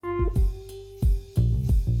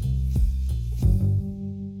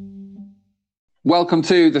Welcome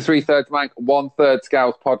to the Three Thirds Mike, One Third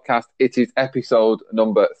Scouts podcast. It is episode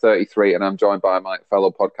number 33, and I'm joined by my fellow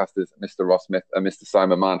podcasters, Mr. Ross Smith and Mr.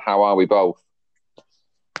 Simon Mann. How are we both?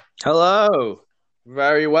 Hello.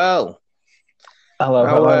 Very well.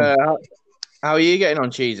 Hello. How are you getting on,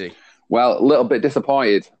 Cheesy? Well, a little bit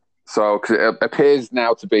disappointed. So, 'cause it appears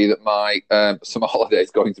now to be that my summer holiday is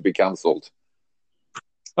going to be cancelled.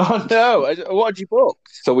 Oh, no. What had you booked?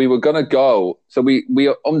 So we were going to go. So we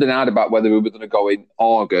ummed and ahed about whether we were going to go in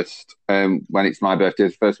August, when it's my birthday,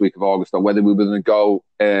 the first week of August, or whether we were going to go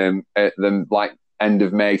at the end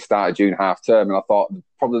of May, start of June, half term. And I thought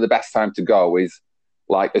probably the best time to go is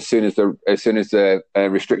as soon as the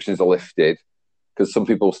restrictions are lifted, because some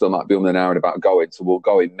people still might be umming and ahhing about going. So we'll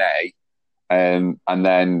go in May. And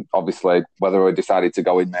then, obviously, whether we decided to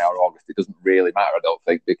go in May or August, it doesn't really matter, I don't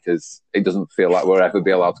think, because it doesn't feel like we'll ever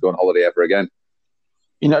be allowed to go on holiday ever again.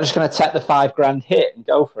 You're not just going to take the $5,000 hit and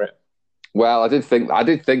go for it? Well, I did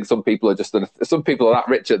think some people are some people are that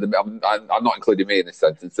rich at the. I'm not including me in this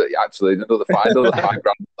sentence. That actually, another $5,000 on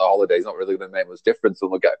the holiday is not really going to make much difference,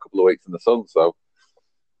 and we'll get a couple of weeks in the sun. So,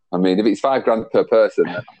 I mean, if it's $5,000 per person,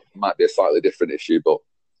 then it might be a slightly different issue. But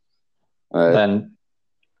then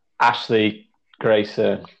Ashley, Grace,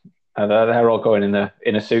 they're all going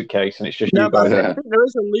in a suitcase, and it's just you going. I think there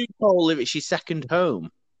is a loophole if it's your second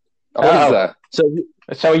home. Oh, is there?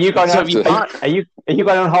 So are you going? Are you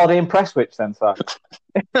going on holiday in Prestwich then, sir?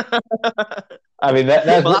 I mean,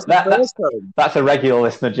 that's a regular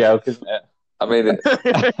listener joke, isn't it? I mean,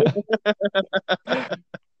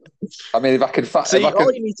 if I could,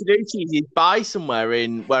 all you need to do, Cheesy, is buy somewhere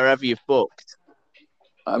in wherever you've booked.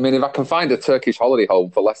 I mean, if I can find a Turkish holiday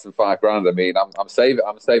home for less than $5,000, I mean, I'm saving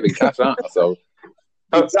cash, aren't I? So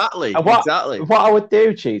exactly. What I would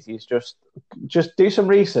do, Cheesy, is just do some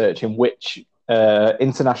research in which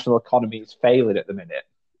international economy is failing at the minute,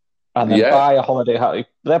 and then buy a holiday house.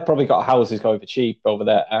 They've probably got houses going for cheap over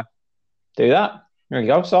there. Do that. There you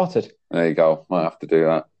go, sorted. There you go. Might have to do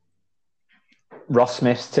that. Ross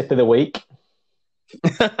Smith's tip of the week.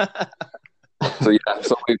 So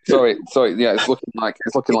sorry. Yeah, it's looking like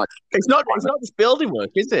it's not just building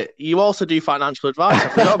work, is it? You also do financial advice. I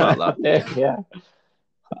forgot about that. Yeah.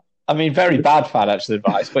 I mean, very bad financial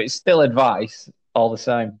advice, but it's still advice all the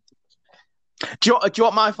same. Do you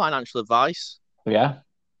want my financial advice? Yeah.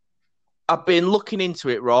 I've been looking into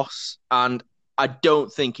it, Ross, and I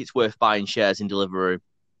don't think it's worth buying shares in Deliveroo.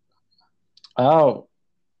 Oh,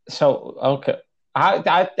 so okay. Are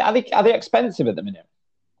they expensive at the minute?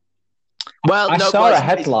 Well, I saw a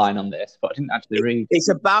headline on this, but I didn't actually read. It's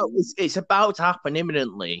about to happen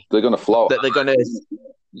imminently. They're going to float. They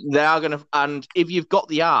are going to, and if you've got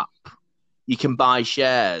the app, you can buy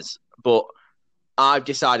shares. But I've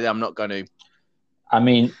decided I'm not going to. I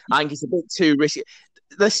think it's a bit too risky.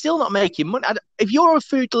 They're still not making money. If you're a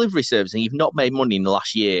food delivery service and you've not made money in the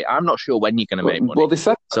last year, I'm not sure when you're going to make money. Well, they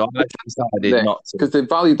said so. I decided not to, because they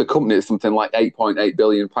valued the company at something like £8.8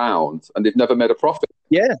 billion, and they've never made a profit.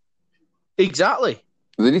 Yeah. Exactly.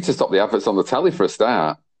 They need to stop the adverts on the telly for a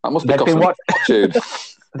start. That must be costing a fortune.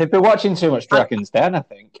 They've been watching too much Dragon's Den, I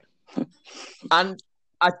think. And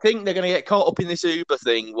I think they're going to get caught up in this Uber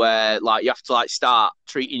thing where, you have to start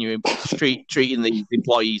treating the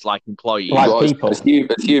employees like employees, like people.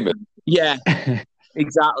 It's human. Yeah,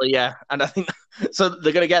 exactly. Yeah, and I think so.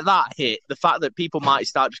 They're going to get that hit. The fact that people might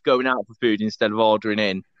start just going out for food instead of ordering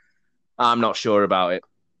in, I'm not sure about it.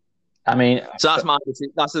 I mean, so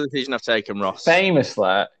that's the decision I've taken, Ross.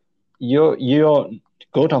 Famously, you're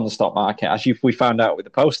good on the stock market, as we found out with the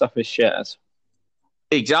post office shares.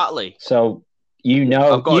 Exactly. So you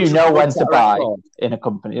know when to buy in a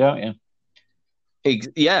company, don't you?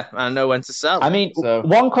 Yeah, I know when to sell. I mean,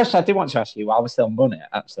 one question I did want to ask you while we're still on money,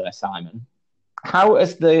 actually, Simon. How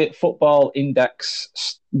has the football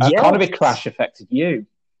index economy crash affected you?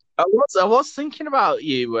 I was thinking about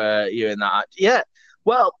you in that. Yeah.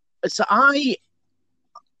 Well. So I'm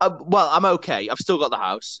okay. I've still got the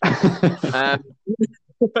house. Have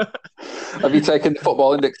you taken the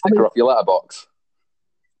football index sticker off your letterbox?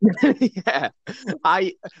 Yeah.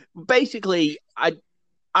 I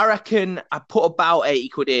reckon I put about 80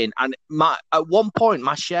 quid in, and at one point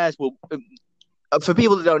my shares were, for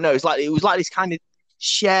people that don't know, it was like this kind of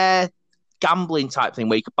share gambling type thing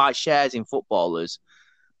where you could buy shares in footballers,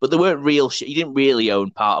 but they weren't real. You didn't really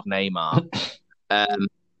own part of Neymar.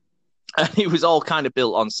 And it was all kind of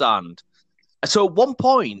built on sand. So at one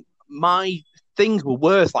point, my things were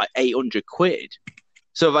worth 800 quid.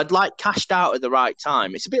 So if I'd cashed out at the right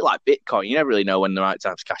time, it's a bit like Bitcoin. You never really know when the right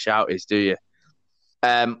time to cash out is, do you?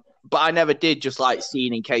 But I never did, just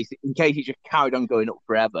seeing in case it just carried on going up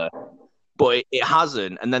forever. but it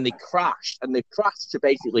hasn't. And then they crashed, and they've crashed to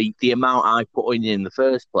basically the amount I put in the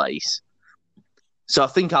first place. So I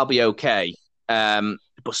think I'll be okay.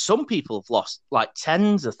 But some people have lost like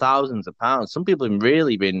tens of thousands of pounds. Some people have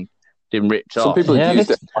really been ripped off. Some people have used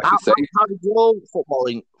it. How did your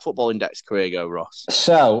football index career go, Ross?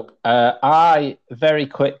 So I very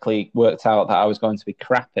quickly worked out that I was going to be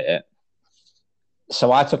crap at it.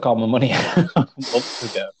 So I took all my money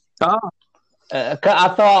months ago. I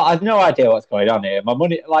thought I had no idea what's going on here. My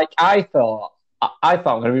money, like I thought I'm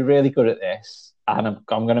going to be really good at this, and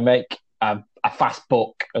I'm going to make a fast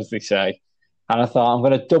buck, as they say. And I thought I'm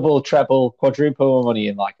going to double, treble, quadruple my money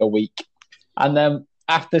in like a week. And then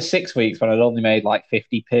after 6 weeks, when I'd only made like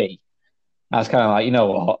 50p, I was kind of like, you know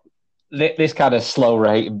what? This kind of slow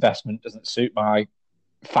rate investment doesn't suit my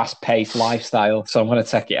fast paced lifestyle, so I'm going to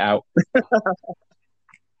take it out.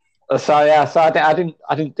 So I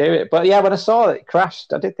didn't do it. But yeah, when I saw it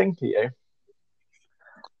crashed, I did think of you.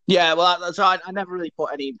 Yeah, well, so I never really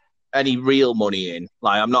put any real money in.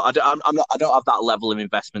 Like I don't have that level of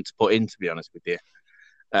investment to put in, to be honest with you.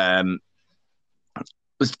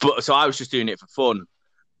 So I was just doing it for fun.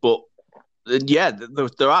 But yeah,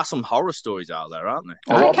 there are some horror stories out there, aren't there?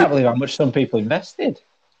 I can't believe how much some people invested.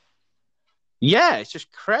 Yeah, it's just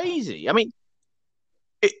crazy. I mean,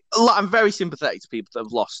 I'm very sympathetic to people that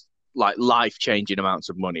have lost like life-changing amounts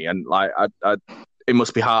of money, and like it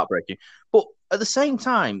must be heartbreaking. But at the same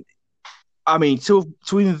time, I mean, to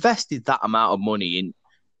invested that amount of money in,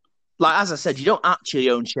 like as I said, you don't actually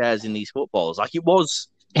own shares in these footballs. Like it was,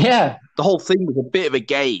 the whole thing was a bit of a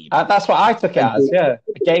game. That's what I took it as. Yeah,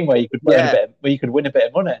 a game where you could win a bit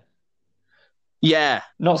of money. Yeah,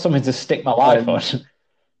 not something to stick my life on.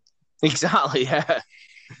 Exactly. Yeah,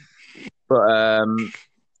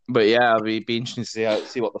 but yeah, it'll be interesting to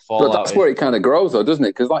see what the fallout. But that's where it kind of grows, though, doesn't it?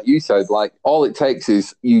 Because, like you said, like all it takes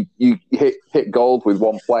is you hit gold with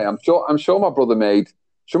one play. I'm sure my brother made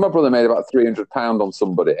about £300 on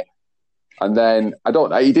somebody, and then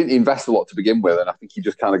he didn't invest a lot to begin with, and I think he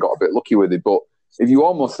just kind of got a bit lucky with it. But if you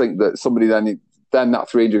almost think that somebody then that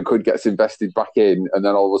 300 quid gets invested back in, and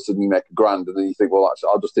then all of a sudden you make £1,000, and then you think, well, actually,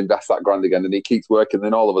 I'll just invest that £1,000 again, and it keeps working. And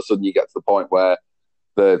then all of a sudden you get to the point where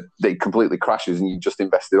it completely crashes and you just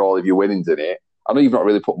invested all of your winnings in it. I know you've not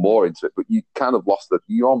really put more into it, but you kind of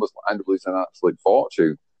you almost end up losing an absolute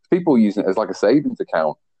fortune. People using it as like a savings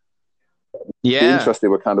account. Yeah. The interest they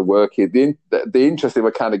were kind of working, the interest they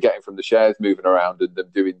were kind of getting from the shares moving around and them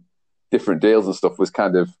doing different deals and stuff was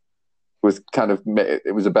it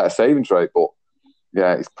was a better savings rate, but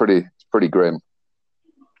yeah, it's pretty grim.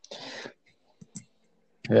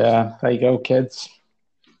 Yeah, there you go, kids.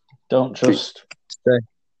 Don't just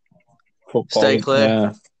stay clear.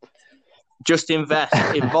 Yeah. Just invest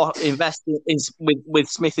with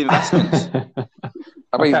Smith Investments.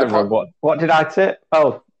 I mean, what did I tip?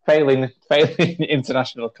 Oh, failing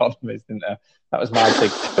international economies, didn't I? That was my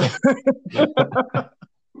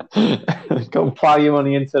thing. Go and plow your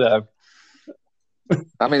money into them.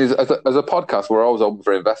 I mean, as a podcast, we're always open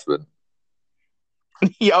for investment.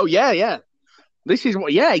 Oh yeah. This is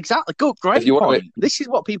what, exactly. Good, great point. This is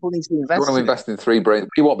what people need to invest in. You want to invest in 3 brains.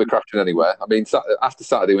 We won't be crashing anywhere. I mean, after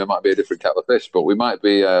Saturday, we might be a different kettle of fish, but we might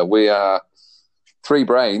be. We are 3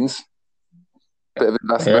 brains. Bit of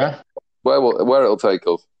investment. Yeah. Where it'll take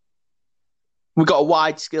us. We've got a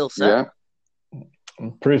wide skill set. Yeah.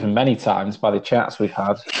 Proven many times by the chats we've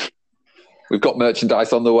had. We've got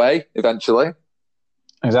merchandise on the way eventually.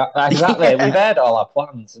 Exactly. Yeah. We've aired all our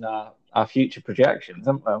plans and our future projections,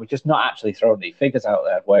 haven't we? We're just not actually throwing any figures out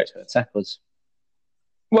there of where it's going to take us.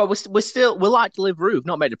 Well, we're like Deliveroo. We've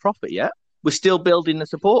not made a profit yet. We're still building the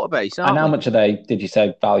supporter base, aren't we? And how much are they, did you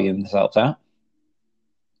say, valuing themselves at?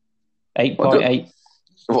 8.8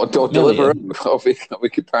 Deliveroo? Are we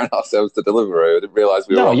comparing ourselves to Deliveroo? I didn't realise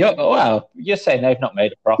we were. No, you're saying they've not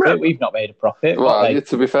made a profit. We've not made a profit. Well,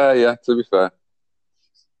 to be fair.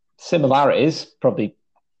 Similarities probably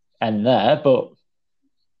end there, but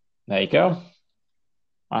there you go.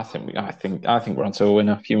 I think we're onto a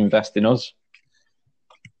winner if you invest in us.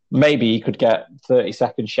 Maybe you could get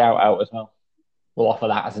 30-second shout out as well. We'll offer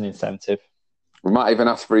that as an incentive. We might even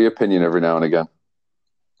ask for your opinion every now and again.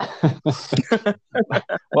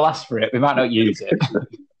 We'll ask for it. We might not use it.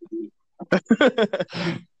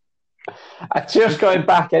 Just going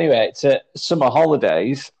back anyway to summer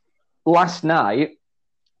holidays. Last night,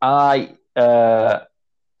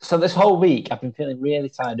 so this whole week I've been feeling really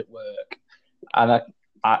tired at work, and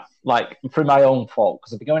I like through my own fault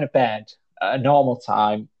because I've been going to bed at a normal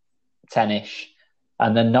time, 10ish,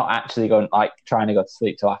 and then not actually trying to go to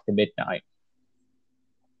sleep till after midnight.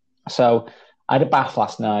 So I had a bath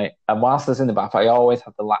last night, and whilst I was in the bath, I always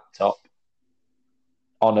had the laptop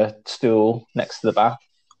on a stool next to the bath.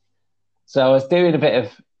 So I was doing a bit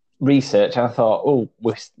of research and I thought, oh,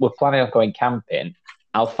 we're planning on going camping.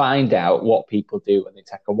 I'll find out what people do when they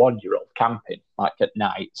take a 1-year-old camping, like at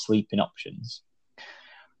night, sleeping options.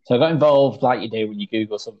 So I got involved like you do when you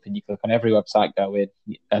Google something, you click on every website, go in,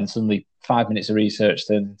 and suddenly 5 minutes of research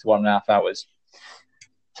turns into 1.5 hours.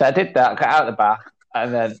 So I did that, got out of the bath,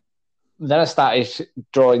 and then I started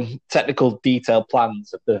drawing technical detailed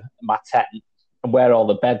plans of my tent and where all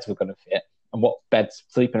the beds were going to fit and what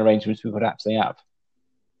sleeping arrangements we could actually have.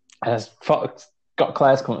 And I got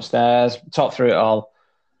Claire to come upstairs, talked through it all.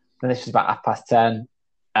 And this was about 10:30.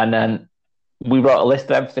 And then we wrote a list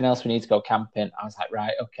of everything else we need to go camping. I was like,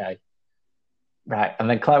 right, okay. Right. And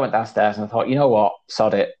then Claire went downstairs and I thought, you know what?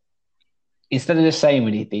 Sod it. Instead of just saying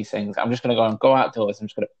we need these things, I'm just going to go outdoors. I'm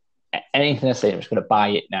just going to, anything I see, I'm just going to buy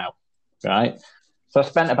it now. Right. So I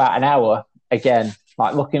spent about an hour, again,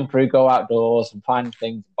 like looking through Go Outdoors and finding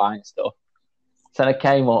things and buying stuff. So then I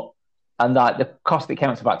came up and like the cost it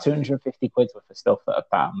came up to about 250 quid worth of stuff that I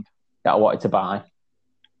found that I wanted to buy.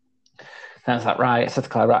 And I was like, right, I said to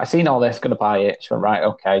Claire, right, I've seen all this, going to buy it. She went, right,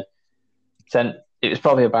 okay. So then it was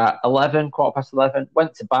probably about 11:15,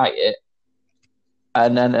 went to buy it.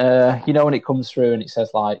 And then, when it comes through and it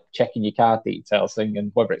says like checking your card details thing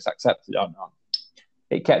and whether it's accepted or not,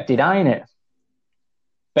 it kept denying it.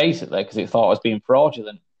 Basically, because it thought I was being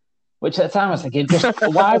fraudulent. Which at the time I was thinking,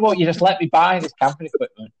 why won't you just let me buy this camping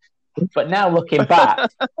equipment? But now looking back,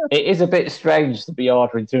 it is a bit strange to be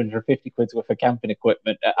ordering 250 quid worth of camping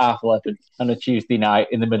equipment at 11:30 on a Tuesday night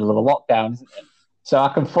in the middle of a lockdown, isn't it? So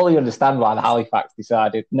I can fully understand why the Halifax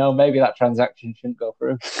decided, no, maybe that transaction shouldn't go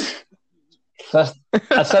through. So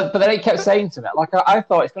but then it kept saying to me, like, I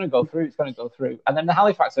thought it's going to go through. And then the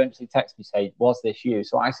Halifax eventually texted me saying, was this you?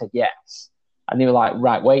 So I said yes. And they were like,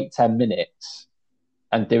 right, wait 10 minutes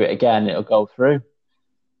and do it again, it'll go through.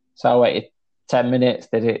 So I waited 10 minutes,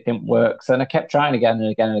 it didn't work. So then I kept trying again and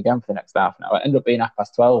again and again for the next half an hour. It ended up being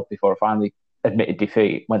 12:30 before I finally admitted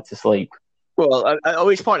defeat, went to sleep. Well, at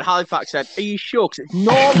which point Halifax said, are you sure? Because it's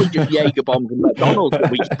normally just Jaeger bombs and McDonald's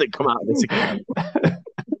that come out of this again.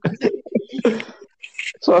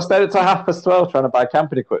 So I stayed until 12:30 trying to buy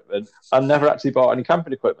camping equipment. I never actually bought any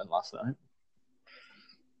camping equipment last night.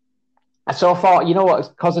 So I thought, you know what?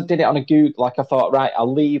 Because I did it on a Google, like I thought, right,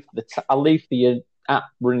 I'll leave the app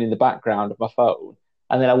running in the background of my phone,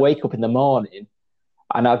 and then I wake up in the morning,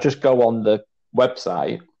 and I'll just go on the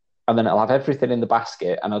website, and then I'll have everything in the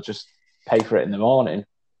basket, and I'll just pay for it in the morning.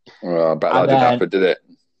 Well, I bet that didn't happen, did it?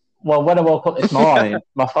 Well, when I woke up this morning,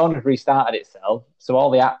 my phone had restarted itself, so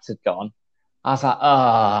all the apps had gone. I was like,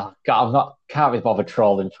 oh, God, can't be bothered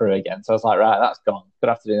trolling through again. So I was like, right, that's gone.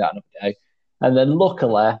 Gonna have to do that another day. And then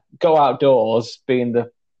luckily, Go Outdoors, being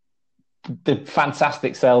the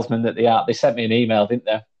fantastic salesman that they are, they sent me an email, didn't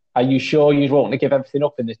they? Are you sure you want to give everything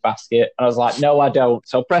up in this basket? And I was like, no, I don't.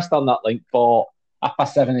 So I pressed on that link for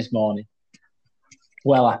 7:30 this morning.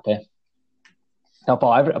 Well happy. I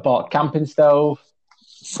bought a camping stove,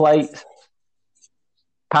 plates,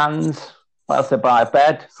 pans, what else did I buy? A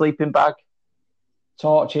bed, sleeping bag,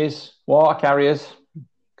 torches, water carriers,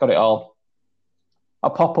 got it all. A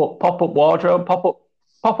pop-up wardrobe, pop-up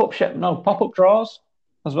drawers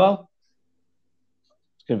as well.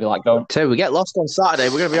 It's going to be like going... So we get lost on Saturday,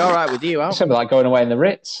 we're going to be all right with you, It's going to be like going away in the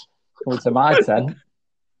Ritz, coming to my tent.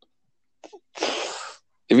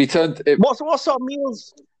 What sort of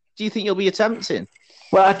meals do you think you'll be attempting?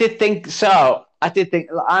 Well, I did think so. I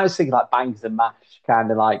was thinking like bangs and mash, kind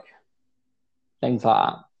of like things like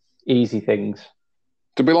that. Easy things.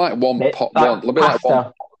 To be like one pot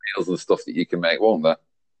meals and stuff that you can make, won't there?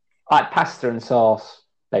 Like pasta and sauce,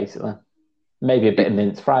 basically. Maybe a bit of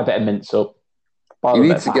mince, fry a bit of mince up. You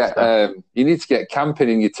need to get camping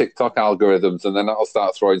in your TikTok algorithms, and then that'll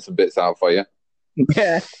start throwing some bits out for you.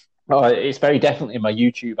 Yeah. Oh, it's very definitely in my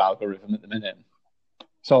YouTube algorithm at the minute.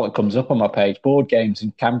 It's all that comes up on my page. Board games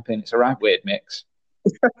and camping. It's a right weird mix.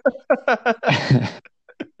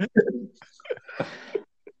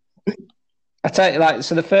 I tell you,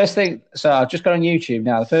 so the first thing, so I've just got on YouTube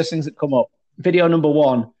now. The first things that come up, video number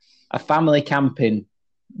 1, a family camping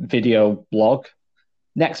video blog.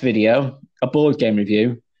 Next video, a board game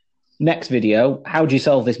review. Next video, how do you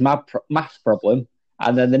solve this math problem?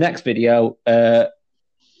 And then the next video,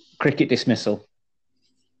 cricket dismissal.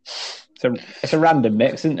 So it's a random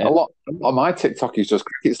mix, isn't it? A lot of my TikTok is just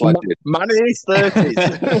cricket sledging. Man in his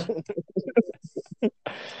 30s.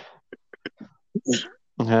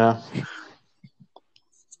 Yeah.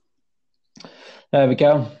 There we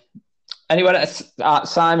go. Anyway,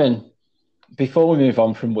 Simon, before we move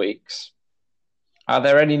on from weeks, are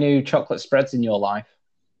there any new chocolate spreads in your life?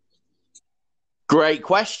 Great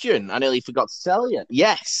question. I nearly forgot to tell you.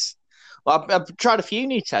 Yes. Well, I've tried a few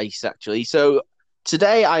new tastes, actually. So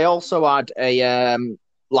today I also had a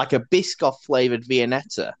like a Biscoff flavoured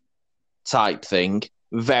Viennetta type thing.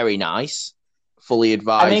 Very nice. Fully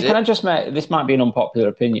advised. I mean, can I just make, this might be an unpopular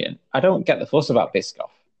opinion. I don't get the fuss about Biscoff.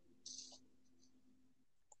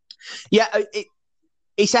 Yeah,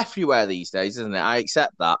 it's everywhere these days, isn't it? I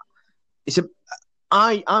accept that.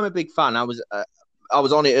 I'm a big fan. I was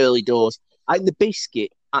on it early doors. The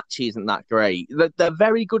biscuit actually isn't that great. They're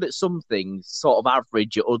very good at some things, sort of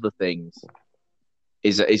average at other things.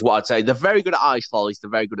 Is what I'd say. They're very good at ice lollies. They're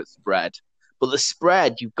very good at spread. But the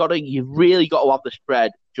spread, you've really got to have the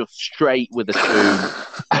spread just straight with a spoon.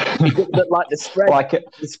 Like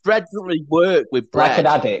the spread doesn't really work with bread. Like an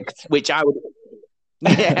addict, which I would.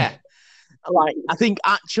 Yeah, like I think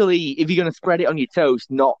actually, if you're going to spread it on your toast,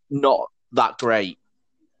 not that great.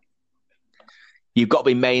 You've got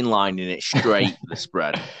to be mainlining it straight the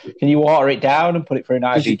spread. Can you water it down and put it through an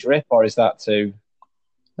IV drip, or is that too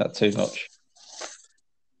much?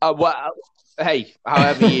 Well, hey,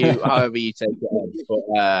 however you take it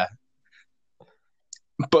on,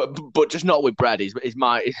 but just not with bread is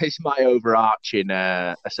my overarching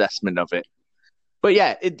assessment of it. But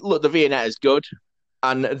yeah, look, the Viennetta is good,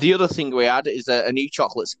 and the other thing we had is a new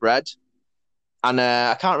chocolate spread, and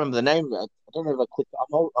I can't remember the name of it. I don't know if I click.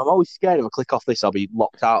 I'm always scared if I click off this, I'll be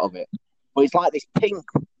locked out of it. But it's like this pink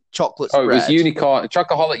chocolate spread. Oh, it was unicorn,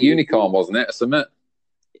 Chocoholic Unicorn, wasn't it? Or something?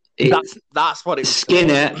 That's what it was.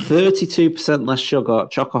 Skinner, 32% less sugar,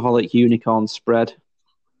 Chocoholic Unicorn spread.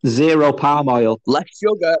 0 palm oil. Less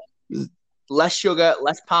sugar,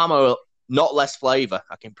 less palm oil, not less flavour.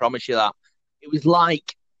 I can promise you that. It was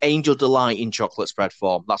like Angel Delight in chocolate spread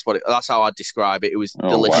form. That's how I'd describe it. It was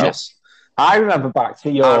delicious. Wow. I remember back to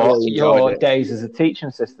your days as a teaching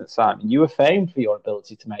assistant, Simon. You were famed for your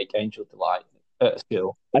ability to make Angel Delight at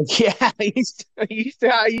school. Yeah, I used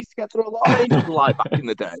to get through a lot of Angel Delight back in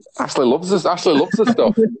the day. Ashley loves the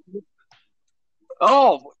stuff.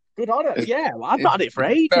 Oh, good on it. Yeah, well, I've had it for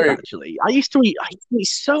ages. Actually, I used to eat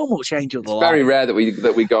so much Angel Delight. It's very rare that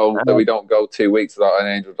we don't go 2 weeks without an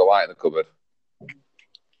Angel Delight in the cupboard.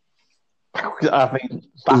 I think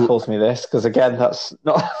baffles me this because again, that's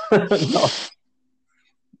not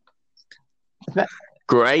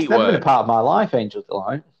great. It's never been a part of my life, Angel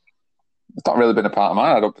Delight. It's not really been a part of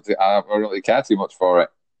mine. I don't really care too much for it.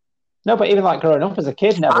 No, but even like growing up as a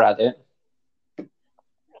kid, never had it.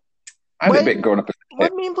 I had a bit growing up as a kid.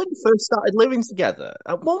 When me and Linda first started living together,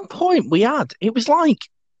 at one point it was like,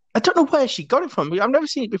 I don't know where she got it from. I've never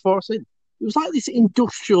seen it before. It was like this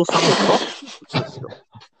industrial system.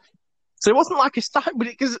 So it wasn't like a stack, but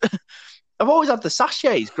because I've always had the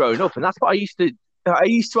sachets growing up, and that's what I used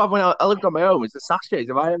to have when I lived on my own, was the sachets.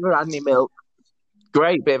 If I ever had any milk,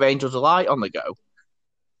 great bit of Angel Delight on the go.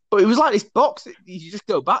 But it was like this box that you just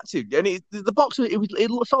go back to, and the box it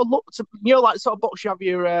sort of looked, like the sort of box you have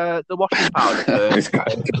your the washing powder. It's got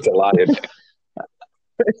Angel Delight.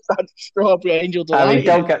 It's that strawberry Angel Delight. I mean,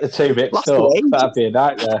 don't get the two mixed up. That'd be a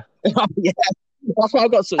nightmare. Yeah, that's why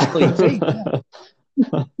I've got such clean teeth.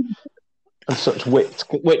 And such whipped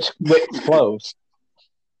clothes.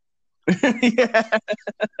 Yeah.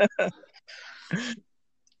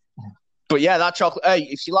 But yeah, that chocolate. Hey,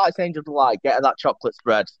 if she likes Angel Delight, get her that chocolate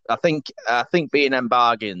spread. I think B&M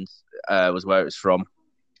Bargains was where it was from.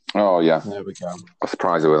 Oh yeah, there we go. I'll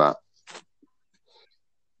surprise her with that.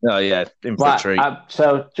 Oh yeah, in for a treat.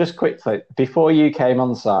 So just quickly, before you came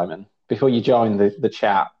on, Simon, before you joined the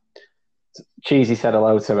chat, Cheesy said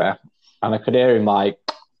hello to me, and I could hear him like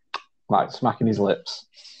smacking his lips.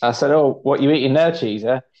 I said, "Oh, what you eating there, Cheesy?"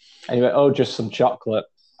 And he went, "Oh, just some chocolate."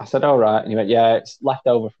 I said, "All right." And he went, "Yeah, it's left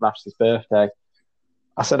over from Ashley's birthday."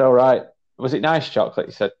 I said, "All right. Was it nice chocolate?"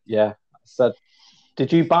 He said, "Yeah." I said,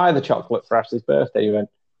 "Did you buy the chocolate for Ashley's birthday?" He went,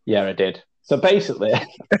 "Yeah, I did." So basically,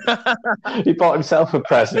 he bought himself a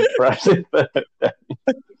present for Ashley's birthday.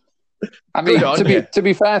 I mean, to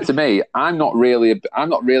be fair to me, I'm not really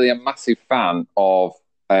a massive fan of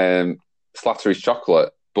Slattery's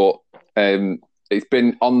chocolate, but it's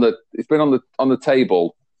been on the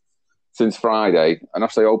table since Friday, and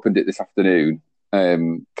actually opened it this afternoon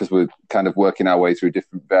because we're kind of working our way through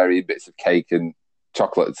different varying bits of cake and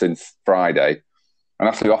chocolate since Friday, and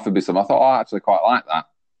actually offered me some. I thought, I actually quite like that.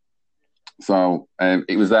 So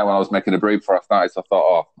it was there when I was making a brew before I started. So I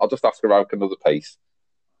thought, I'll just ask her out another piece.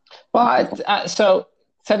 Well, so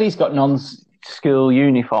Teddy's got non-school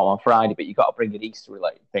uniform on Friday, but you got to bring an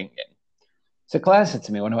Easter-related thing in. So Claire said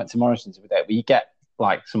to me when I went to Morrison's the other day, "Will you get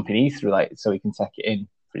like something Easter-related so we can take it in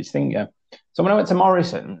for his thing?" Yeah. So when I went to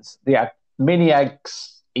Morrison's, they had mini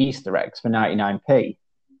eggs, Easter eggs for 99p.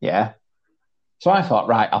 Yeah. So I thought,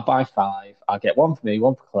 right, I'll buy 5. I'll get one for me,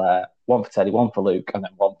 one for Claire, one for Teddy, one for Luke, and then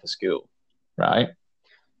one for school, right?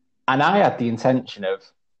 And I had the intention of,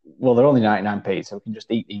 well, they're only 99p, so we can just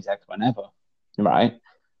eat these eggs whenever, right?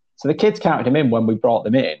 So the kids counted them in when we brought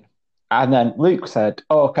them in. And then Luke said,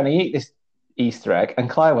 oh, can I eat this Easter egg? And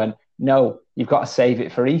Claire went, no, you've got to save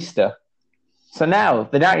it for Easter. So now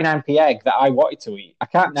the 99p egg that I wanted to eat, I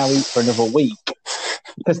can't now eat for another week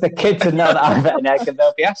because the kids would know that I've had an egg and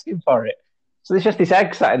they'll be asking for it. So there's just this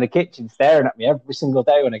egg sat in the kitchen staring at me every single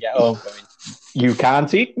day when I get home going, you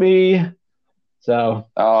can't eat me. So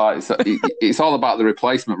it's all about the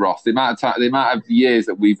replacement, Ross. The amount of years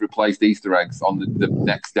that we've replaced Easter eggs on the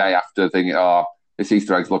next day after thinking, this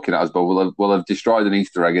Easter egg's looking at us, but we'll have destroyed an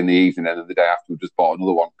Easter egg in the evening, and then the day after we've just bought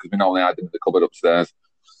another one because we normally had them in the cupboard upstairs.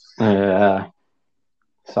 Yeah.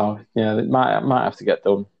 So yeah, it might have to get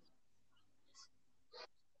done.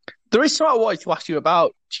 There is something I wanted to ask you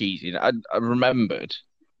about cheesing. I remembered.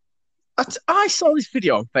 I saw this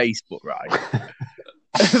video on Facebook, right?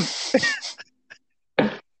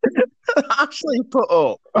 Ashley put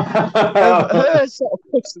up her sort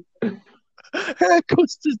of her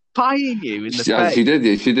custard pieing you in the face. She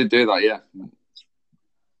did do that, yeah.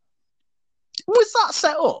 Was that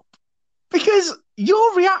set up? Because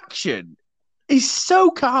your reaction is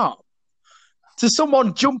so calm to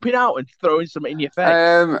someone jumping out and throwing something in your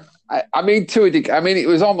face. I mean, to a degree. I mean, it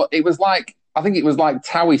was like, I think it was like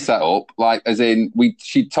Towie set up, like as in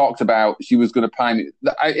she talked about she was going to pie me.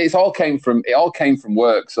 It all came from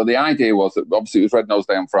work. So the idea was that obviously it was Red Nose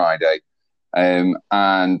Day on Friday, and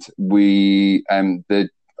our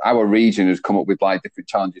region has come up with like different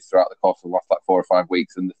challenges throughout the course of the last like 4 or 5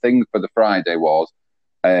 weeks. And the thing for the Friday was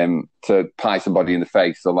to pie somebody in the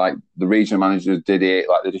face. So like the regional managers did it,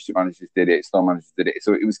 like the district managers did it, store managers did it.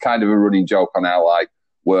 So it was kind of a running joke on our like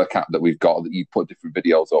work app that we've got that you put different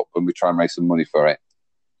videos up and we try and raise some money for it.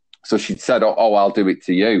 So she'd said, oh, I'll do it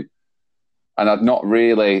to you. And I'd not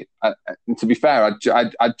really, to be fair,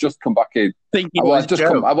 I'd just come back in. I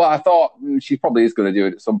thought she probably is going to do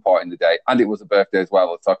it at some point in the day. And it was a birthday as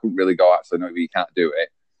well. So I couldn't really go, actually, no, you can't do it.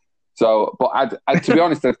 So, but to be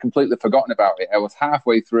honest, I'd completely forgotten about it. I was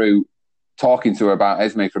halfway through talking to her about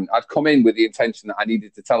Esme I'd come in with the intention that I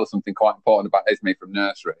needed to tell her something quite important about Esme from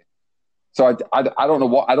nursery. So I don't know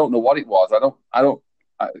what it was. I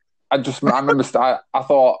remember I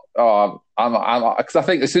thought, because I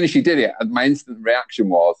think as soon as she did it, my instant reaction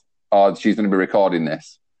was, she's going to be recording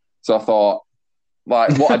this. So I thought,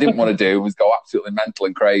 like, what I didn't want to do was go absolutely mental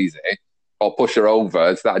and crazy or push her over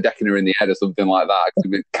and start decking her in the head or something like that.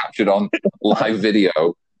 Because it captured on live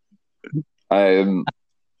video. I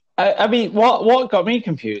mean, what got me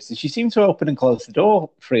confused is she seemed to open and close the door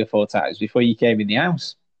 3 or 4 times before you came in the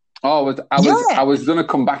house. Oh, I was going to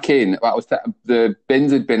come back in. The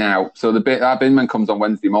bins had been out, so our bin man comes on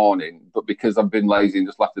Wednesday morning. But because I've been lazy and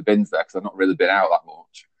just left the bins there because I've not really been out that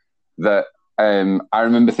much, that I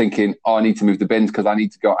remember thinking, I need to move the bins because I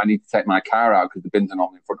need to take my car out because the bins are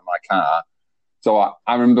not in front of my car. So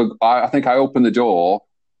I remember, I think I opened the door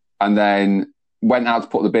and then went out to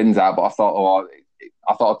put the bins out. But I thought,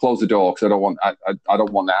 I'll close the door because I don't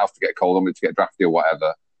want the house to get cold. I want it to get drafty or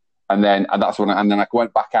whatever. And then I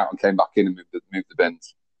went back out and came back in and moved the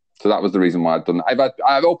bins. So that was the reason why I'd done that.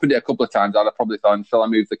 I've opened it a couple of times. I'd probably thought, shall I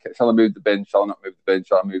move the bin? Shall I not move the bin?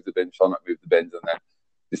 Shall I move the bin? Shall I not move the bins? And then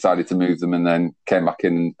decided to move them and then came back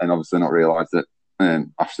in and obviously not realised that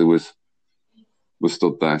Ashley was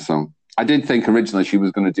stood there. So I did think originally she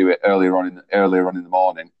was going to do it earlier on in the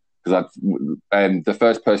morning because the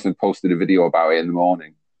first person had posted a video about it in the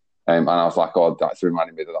morning, and I was like, that's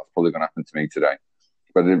reminding me that's probably going to happen to me today.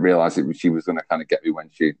 But I didn't realise she was going to kind of get me when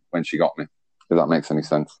she got me. If that makes any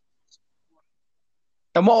sense.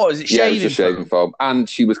 And what was it? Shaving it was just shaving foam. And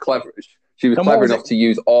she was clever. She was clever enough to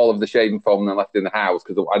use all of the shaving foam that I left in the house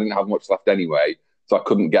because I didn't have much left anyway, so I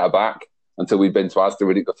couldn't get her back until we'd been to Asda.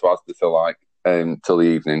 We didn't go to Asda till the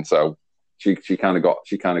evening. So she kind of got off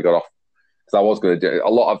because I was going to do it. A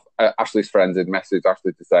lot of Ashley's friends had messaged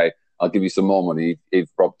Ashley to say, "I'll give you some more money if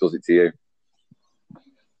Rob does it to you."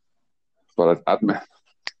 But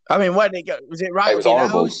I mean, when it was it right? It was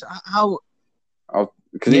horrible. How?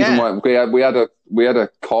 Because even when we had a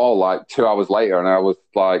call like 2 hours later, and I was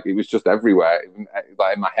like, it was just everywhere,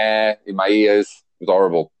 like in my hair, in my ears. It was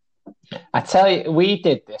horrible. I tell you, we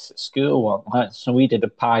did this at school once. So we did a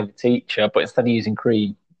pie the teacher, but instead of using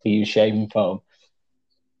cream, we used shaving foam,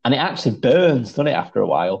 and it actually burns, doesn't it? After a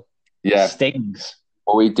while, yeah, it stings.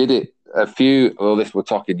 Well, we did it this we're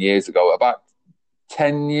talking years ago, about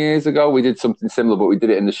 10 years ago. We did something similar, but we did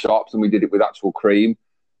it in the shops, and we did it with actual cream.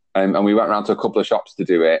 and we went around to a couple of shops to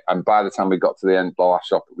do it. And by the time we got to the end of the last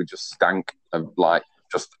shop, we just stank of like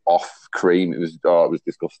just off cream. It was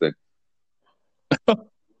disgusting.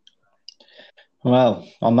 Well,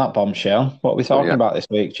 on that bombshell, what are we talking about this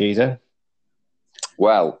week, Cheeser?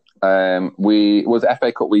 Well, we was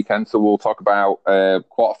FA Cup weekend, so we'll talk about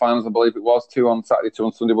quarterfinals. I believe it was 2 on Saturday, 2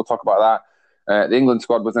 on Sunday. We'll talk about that. The England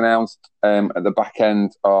squad was announced at the back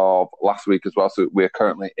end of last week as well. So we're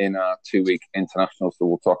currently in our 2-week international. So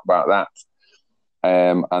we'll talk about that.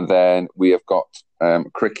 And then we have got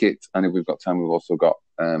cricket, and if we've got time, we've also got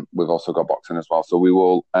boxing as well. So we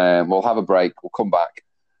will we'll have a break. We'll come back,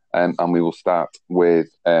 and we will start with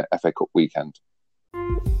FA Cup weekend.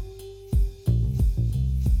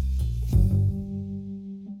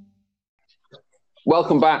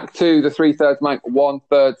 Welcome back to the 3/3 Mike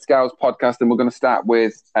 1/3 Scouse podcast, and we're going to start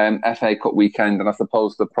with FA Cup weekend. And I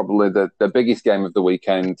suppose probably the biggest game of the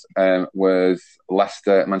weekend was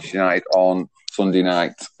Leicester Manchester United on Sunday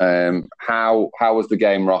night. How was the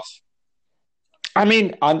game, Ross? I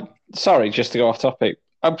mean, I'm sorry, just to go off topic.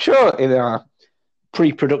 I'm sure in our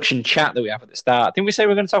pre-production chat that we have at the start, didn't we say we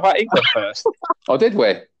were going to talk about England first? Oh, did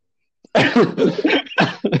we?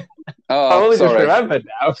 I only just remembered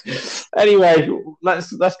now. Anyway,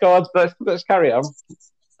 let's go on. Let's carry on.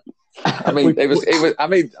 I mean, it was. I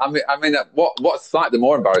mean, what's slightly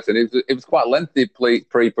more embarrassing? It was quite lengthy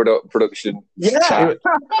pre-production. Yeah,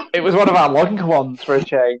 it was one of our longer ones for a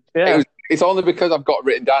change. Yeah, it's only because I've got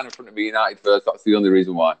written down in front of me United first. That's the only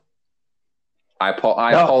reason why. I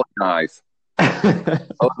apologise.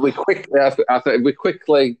 we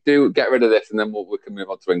quickly do get rid of this, and then we can move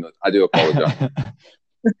on to England. I do apologise.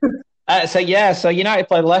 So United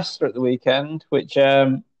played Leicester at the weekend, which,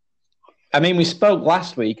 we spoke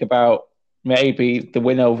last week about maybe the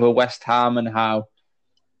win over West Ham and how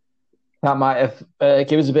that might have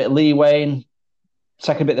given us a bit of leeway and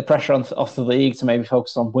taken a bit of the pressure off the league to maybe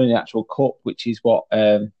focus on winning the actual cup, which is what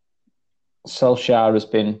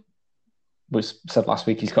Solskjaer was said last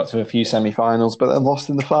week. He's got to a few semi-finals, but then lost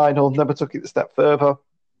in the final, never took it a step further.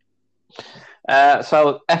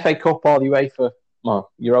 So FA Cup or the UEFA.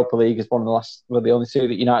 Well, Europa League is one of the only two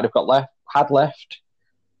that United had left.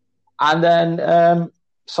 And then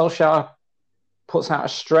Solskjaer puts out a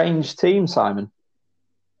strange team, Simon.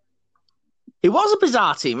 It was a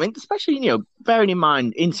bizarre team, especially, bearing in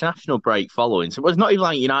mind international break following. So it was not even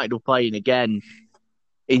like United were playing again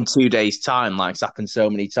in 2 days' time, like it's happened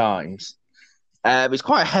so many times. It was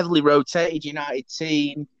quite a heavily rotated United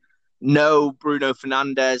team. No Bruno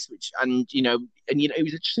Fernandes, it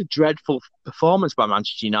was just a dreadful performance by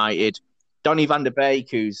Manchester United. Donny van der Beek,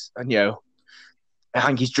 who's, I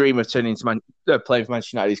think his dream of turning into playing for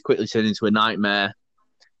Manchester United is quickly turned into a nightmare.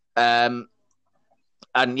 United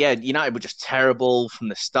were just terrible from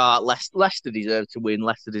the start. Leicester deserved to win.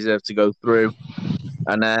 Leicester deserved to go through,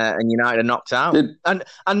 and United are knocked out. And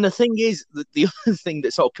the thing is, the other thing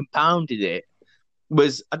that sort of compounded it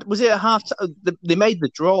was it at half time? They made the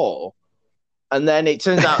draw, and then it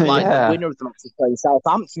turns out the winner of the match is playing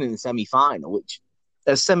Southampton in the semi-final, which,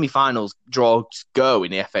 as semi-finals draws go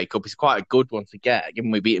in the FA Cup, is quite a good one to get, given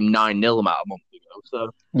we beat them 9-0 about a month ago.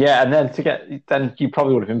 So yeah, and then you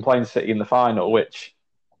probably would have been playing City in the final, which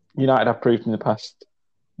United have proved in the past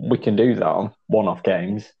we can do that on one-off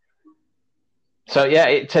games. So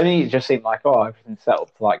yeah, to me it just seemed like everything's set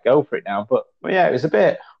up to go for it now. But yeah, it was a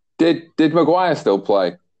bit. Did Maguire still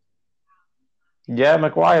play? Yeah,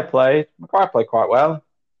 Maguire played. Maguire played quite well.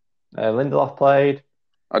 Lindelof played.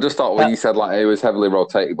 I just thought when you said it was heavily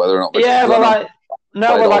rotated, whether or not.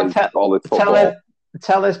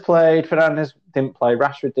 Tellez played. Fernandes didn't play.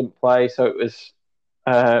 Rashford didn't play. So it was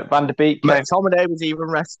Van der Beek. McTominay was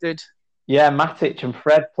even rested. Yeah, Matic and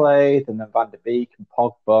Fred played, and then Van der Beek and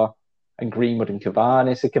Pogba and Greenwood and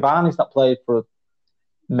Cavani. So Cavani's not played for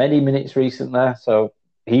many minutes recently, so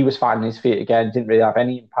he was finding his feet again, didn't really have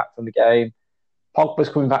any impact on the game. Pogba's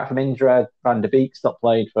coming back from injury. Van der Beek's not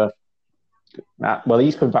played for...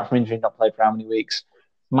 he's coming back from injury, not played for how many weeks.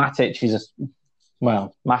 Matic is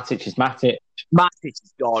Matic. Matic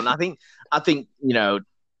is gone. I think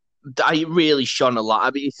I really shone a lot.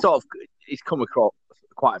 I mean, it's come across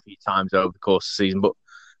quite a few times over the course of the season, but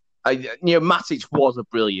Matic was a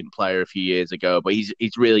brilliant player a few years ago, but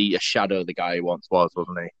he's really a shadow of the guy he once was,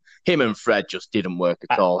 wasn't he? Him and Fred just didn't work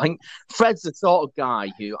at all. I think Fred's the sort of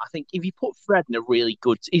guy who, I think if you put Fred in a really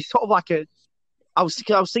good... He's sort of like I was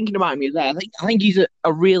thinking about him there. I think he's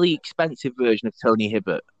a really expensive version of Tony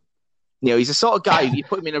Hibbert. He's the sort of guy, if you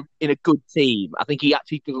put him in a good team, I think he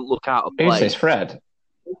actually doesn't look out of place. Who's this, Fred?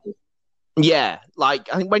 Yeah, I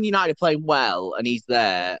think when United are playing well and he's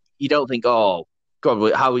there, you don't think, oh,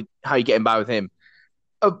 God, how are you getting by with him?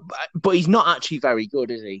 but he's not actually very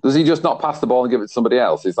good, is he? Does he just not pass the ball and give it to somebody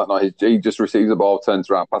else? Is that not his? He just receives the ball, turns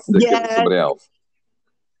around, passes it, gives it to somebody else.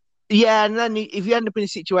 Yeah, and then if you end up in a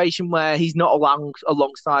situation where he's not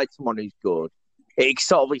alongside someone who's good, it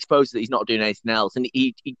sort of exposes that he's not doing anything else, and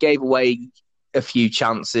he gave away a few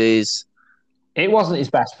chances. It wasn't his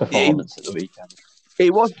best performance at the weekend.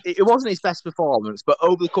 It wasn't his best performance, but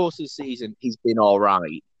over the course of the season, he's been all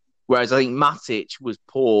right. Whereas I think Matic was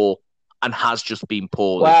poor and has just been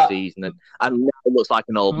poor this season, and now looks like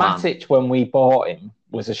an old man. Matic, when we bought him,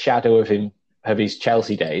 was a shadow of his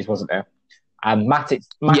Chelsea days, wasn't it? And Matic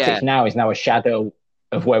now is a shadow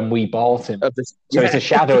of when we bought him. So it's a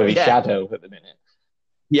shadow of his shadow at the minute.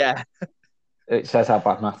 Yeah. It says how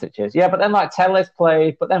bad Matic is. Yeah, but then like Telles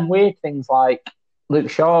played, but then weird things like Luke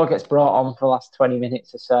Shaw gets brought on for the last 20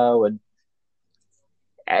 minutes or so, and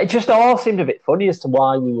it just all seemed a bit funny as to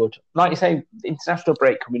why we would, like you say, the international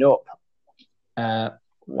break coming up.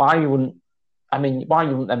 Why you wouldn't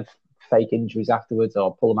then fake injuries afterwards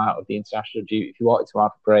or pull them out of the international duty if you wanted to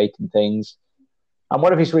have a break and things. And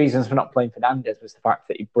one of his reasons for not playing Fernandes was the fact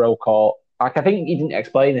that he broke or I think he didn't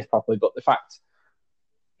explain this properly, but the fact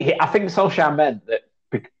I think Solskjaer meant that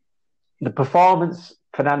the performance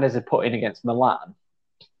Fernandes had put in against Milan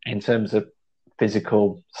in terms of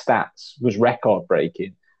physical stats was record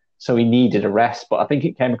breaking, so he needed a rest. But I think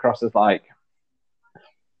it came across as like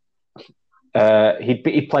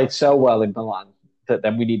he played so well in Milan that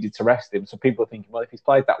then we needed to rest him. So people are thinking, well, if he's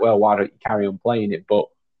played that well, why don't you carry on playing it? But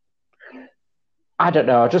I don't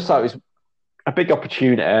know. I just thought it was a big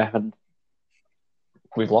opportunity, and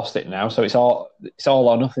we've lost it now. So it's all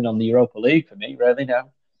or nothing on the Europa League for me, really now.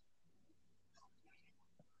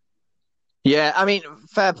 Yeah, I mean,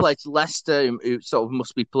 fair play to Leicester, who sort of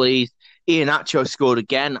must be pleased. Iheanacho scored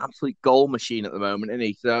again, absolute goal machine at the moment, isn't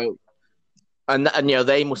he? So, and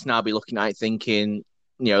they must now be looking at it thinking,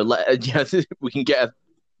 we can get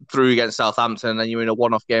through against Southampton, and then you're in a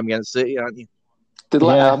one-off game against City, aren't you?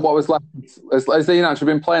 What was left? Has Iheanacho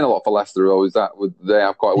been playing a lot for Leicester, or would they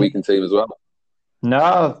have quite a weakened team as well?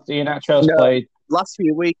 No, Iheanacho's played. Last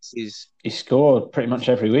few weeks, he scored pretty much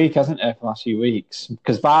every week, hasn't he, for the last few weeks?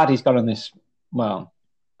 Because Vardy's got on this,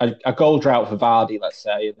 a goal drought for Vardy, let's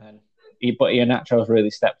say, and then but Iheanacho's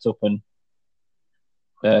really stepped up and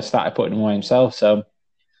started putting away himself. So,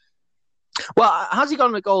 well, has he gone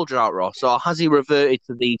on a goal drought, Ross, or has he reverted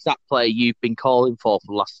to the exact player you've been calling for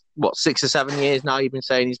the last 6 or 7 years now? You've been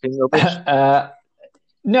saying he's been rubbish.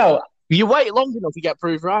 No, you wait long enough, you get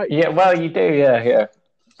proved right. Yeah, well, you do, yeah.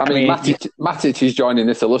 I mean, Matic is joining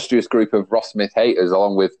this illustrious group of Ross Smith haters,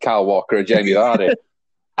 along with Kyle Walker and Jamie Vardy.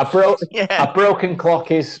 A broken clock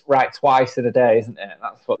is right twice in a day, isn't it?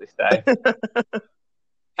 That's what they say.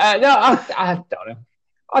 No, I don't know.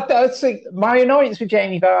 I think my annoyance with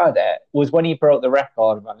Jamie Vardy was when he broke the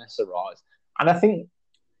record of Van Nistelrooy, and I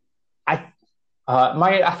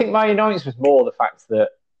think my annoyance was more the fact that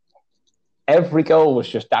every goal was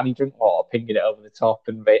just Danny Drinkwater pinging it over the top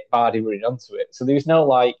and Vardy running onto it. So there was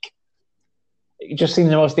no it just seemed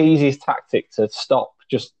the most easiest tactic to stop,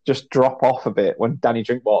 just drop off a bit when Danny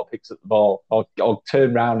Drinkwater picks up the ball or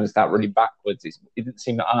turn around and start running backwards. It didn't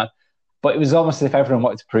seem that hard. But it was almost as if everyone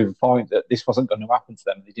wanted to prove a point that this wasn't going to happen to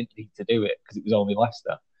them. They didn't need to do it because it was only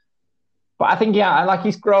Leicester. But I think,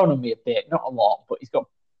 he's grown on me a bit, not a lot, but he's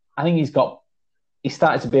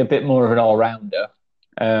started to be a bit more of an all-rounder.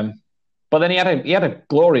 But then he had a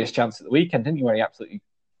glorious chance at the weekend, didn't he, where he absolutely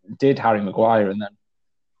did Harry Maguire and then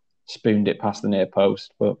spooned it past the near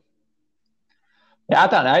post. But yeah, I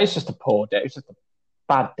don't know. It's just a poor day. It's just a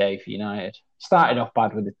bad day for United. Started off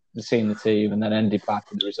bad with seeing the team and then ended bad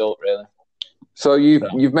with the result, really. So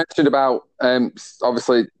you've mentioned about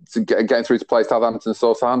obviously getting through to play Southampton.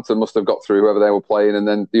 So Southampton must have got through whoever they were playing, and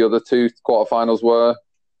then the other two quarterfinals were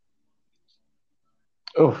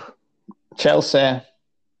Chelsea.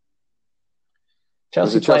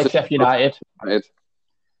 Chelsea played Sheffield United.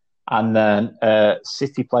 And then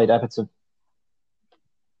City played Everton.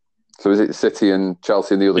 So is it City and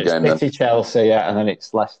Chelsea in the other game then? City, Chelsea, yeah, and then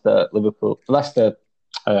it's Leicester,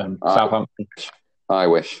 Southampton. I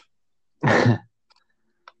wish.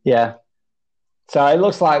 Yeah. So it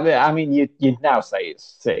looks like, I mean, you'd now say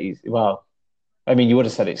it's City's. Well, I mean, you would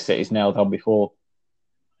have said it's City's nailed on before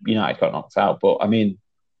United got knocked out. But, I mean,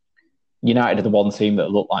 United are the one team that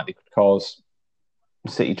looked like they could cause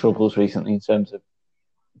City troubles recently in terms of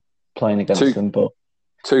playing against them. But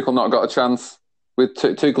Tuchel not got a chance? With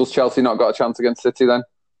Tuchel's Chelsea not got a chance against City then?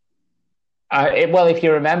 Well, if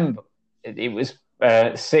you remember, it was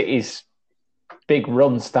City's big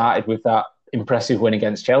run started with that impressive win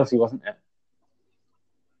against Chelsea, wasn't it?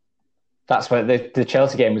 That's where the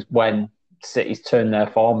Chelsea game was when City's turned their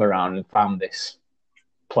form around and found this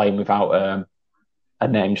playing without a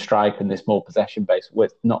named striker and this more possession based.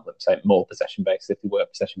 With not that say more possession based if they were a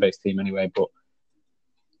possession based team anyway, but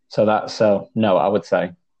no, I would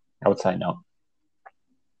say no.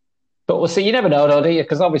 But we'll see. You never know, though, do you?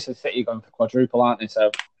 Because obviously City are going for quadruple, aren't they?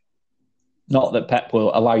 So not that Pep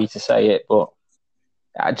will allow you to say it, but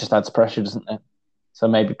it just adds pressure, doesn't it? So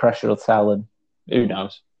maybe pressure will tell, and who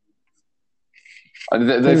knows? Are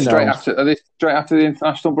they straight after the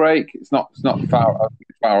international break? It's not far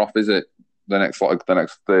off, is it?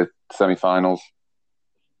 The semi-finals.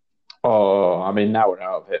 Oh, I mean, now we're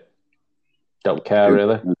out of it. Don't care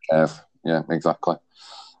really. Who cares? Yeah, exactly.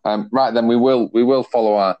 Right then, we will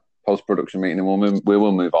follow our post-production meeting, and we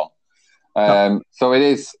will move on. So it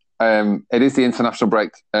is the international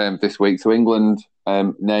break this week. So England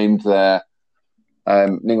named their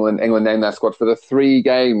squad for the 3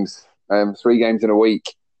 games. 3 games in a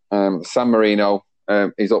week. San Marino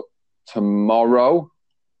is up tomorrow.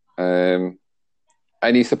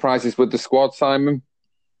 Any surprises with the squad, Simon?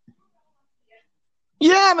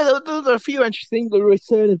 Yeah, I mean, there are a few interesting. The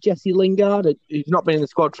return of Jesse Lingard, who's not been in the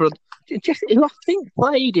squad for Jesse, who I think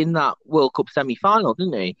played in that World Cup semi-final,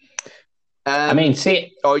 didn't he? He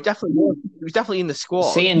definitely was. He was definitely in the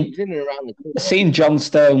squad. He was in and around the club. Seeing John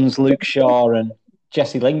Stones, Luke Shaw, and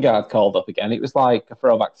Jesse Lingard called up again, it was like a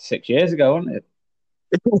throwback to 6 years ago, wasn't it?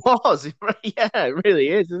 It was. Yeah, it really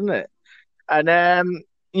is, isn't it? And and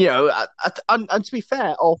to be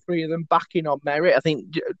fair, all 3 of them backing on merit. I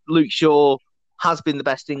think Luke Shaw has been the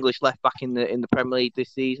best English left back in the Premier League this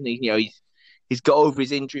season. He's got over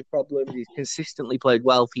his injury problems. He's consistently played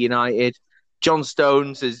well for United. John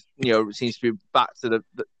Stones seems to be back to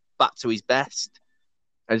his best.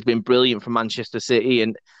 Has been brilliant for Manchester City,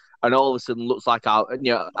 and all of a sudden looks like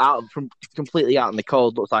completely out in the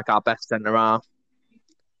cold, looks like our best centre half.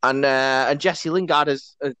 And Jesse Lingard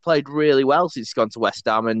has played really well since he's gone to West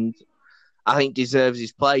Ham, and I think deserves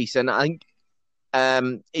his place. And I think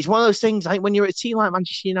it's one of those things. I think when you're at a team like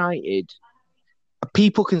Manchester United,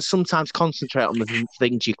 people can sometimes concentrate on the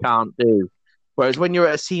things you can't do. Whereas when you're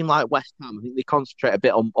at a team like West Ham, I think they concentrate a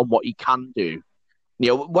bit on what you can do.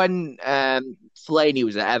 When Fellaini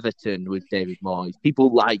was at Everton with David Moyes, people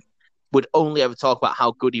would only ever talk about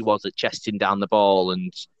how good he was at chesting down the ball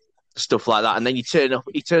and stuff like that. And then he turns up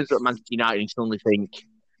at Manchester United and you suddenly think,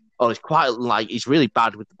 oh, he's really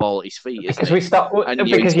bad with the ball at his feet. Because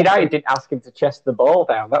United didn't ask him to chest the ball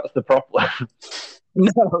down. That was the problem.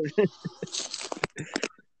 No.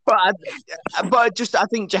 But I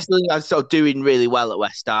think Jesse Lingard's sort of doing really well at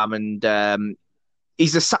West Ham, and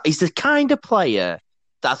he's the kind of player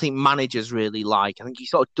that I think managers really like. I think he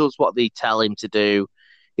sort of does what they tell him to do.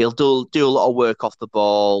 He'll do a lot of work off the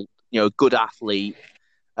ball. Good athlete,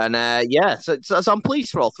 and so I'm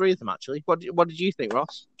pleased for all 3 of them actually. What did you think,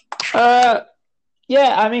 Ross? There's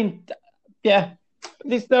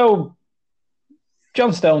no.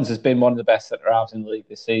 John Stones has been one of the best centre halves in the league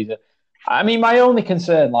this season. I mean, my only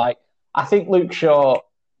concern, I think Luke Shaw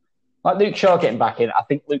getting back in, I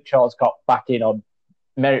think Luke Shaw's got back in on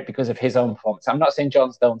merit because of his own performance. I'm not saying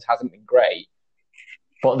John Stones hasn't been great,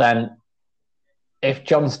 but then if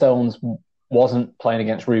John Stones wasn't playing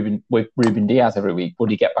against Ruben Diaz every week,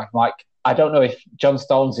 would he get back? I don't know if John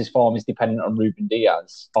Stones' form is dependent on Ruben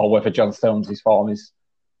Diaz or whether John Stones' form is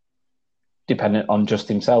dependent on just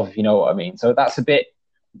himself, if you know what I mean. So that's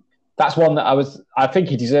one that I think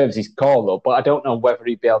he deserves his call though, but I don't know whether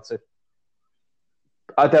he'd be able to.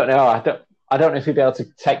 I don't know. I don't know if he'd be able to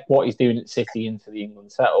take what he's doing at City into the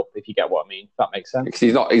England setup, if you get what I mean. If that makes sense. Because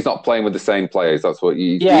he's not playing with the same players. That's what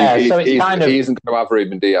you. Yeah. He isn't going to have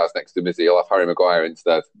Ruben Diaz next to him, is he? He'll have Harry Maguire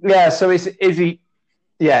instead. Yeah. So is he?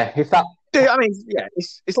 Yeah. If that. I mean, yeah,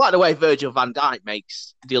 it's like the way Virgil van Dijk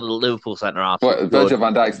makes the other Liverpool centre half. Virgil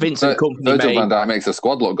van Dijk makes the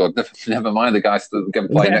squad look good. Never mind the guys that can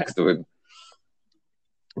play next to him.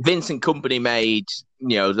 Vincent Kompany made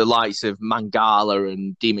the likes of Mangala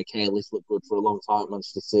and Di Michaelis look good for a long time at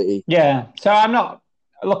Manchester City. Yeah, so I'm not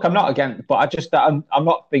against, but I'm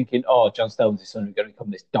not thinking, John Stones is suddenly going to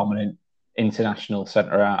become this dominant international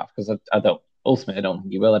centre half, because I don't think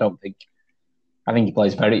he will. I think he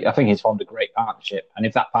plays I think he's formed a great partnership, and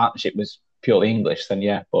if that partnership was purely English, then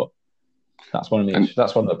yeah, but that's one of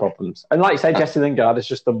the problems. And like you say, Jesse Lingard has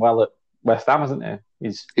just done well at West Ham, hasn't he?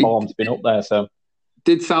 His form's been up there. So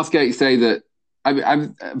did Southgate say that?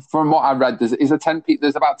 From what I read,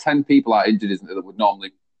 there's about 10 people out injured, isn't there, that would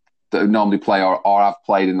normally play or have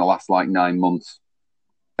played in the last 9 months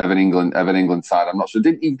of an England side. I'm not sure.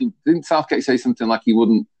 Didn't Southgate say something like he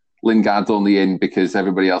wouldn't? Lingard's only in because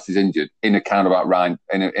everybody else is injured in a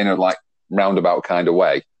roundabout kind of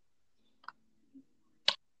way.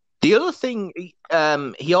 The other thing,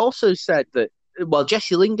 he also said that, well,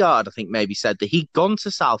 Jesse Lingard, I think, maybe said that he'd gone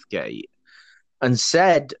to Southgate and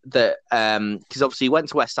said that, because obviously he went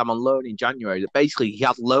to West Ham on loan in January, that basically he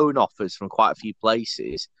had loan offers from quite a few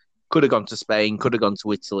places. Could have gone to Spain, could have gone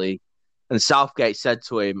to Italy. And Southgate said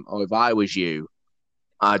to him, "Oh, if I was you,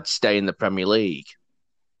 I'd stay in the Premier League."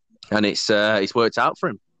 And it's worked out for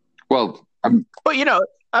him. Well, but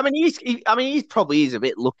he probably is a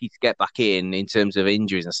bit lucky to get back in terms of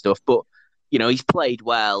injuries and stuff. But he's played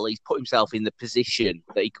well. He's put himself in the position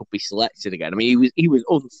that he could be selected again. I mean, he was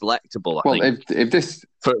unselectable. I think. If this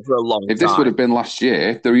for a long time. If this would have been last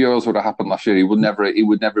year, the Euros would have happened last year. He would never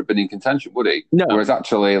have been in contention, would he? No. Whereas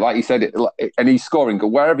actually, like you said, and he's scoring.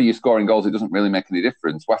 Wherever you're scoring goals, it doesn't really make any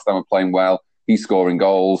difference. West Ham are playing well. He's scoring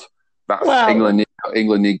goals. That's England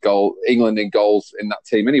need goals in that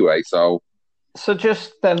team anyway. So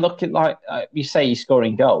just then looking like you say, he's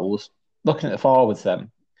scoring goals. Looking at the forwards,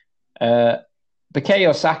 then.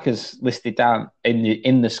 Bukayo Saka's listed down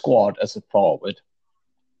in the squad as a forward.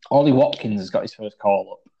 Ollie Watkins has got his first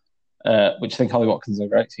call up, which I think Ollie Watkins is a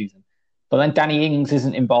great season. But then Danny Ings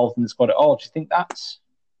isn't involved in the squad at all. Do you think that's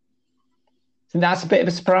a bit of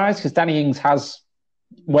a surprise? Because Danny Ings has,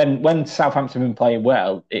 when Southampton have been playing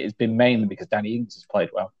well, it has been mainly because Danny Ings has played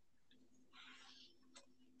well.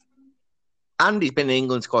 And he's been in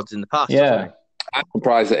England squads in the past. Yeah. I'm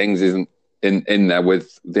surprised that Ings isn't in there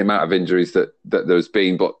with the amount of injuries that there's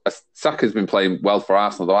been. But Saka's been playing well for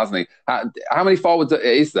Arsenal, though, hasn't he? How many forwards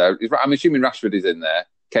is there? I'm assuming Rashford is in there.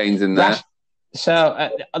 Kane's in there.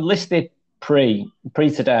 Listed pre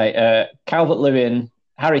today, Calvert-Lewin,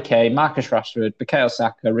 Harry Kane, Marcus Rashford, Bukayo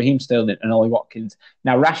Saka, Raheem Sterling and Ollie Watkins.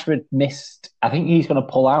 Now, Rashford missed... I think he's going to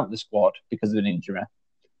pull out the squad because of an injury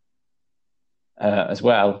as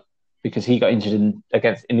well, because he got injured in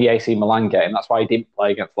the AC Milan game. That's why he didn't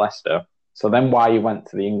play against Leicester. So then why he went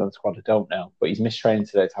to the England squad, I don't know. But he's missed training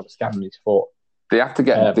today to have a scan on his foot. They have to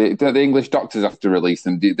get... the English doctors have to release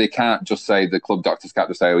him. They can't just say... The club doctors can't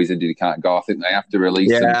just say, oh, he's injured, he can't go. I think they have to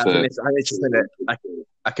release him to... It's just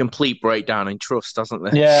a complete breakdown in trust, doesn't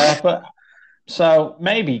there? Yeah, but... So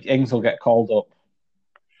maybe Ings will get called up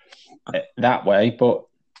that way. But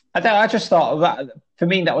I just thought that... For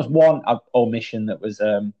me, that was one omission that was...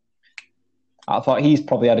 I thought he's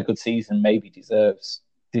probably had a good season, maybe deserves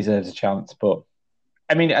a chance. But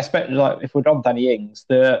I mean, especially like if we're on Danny Ings,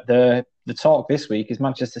 the talk this week is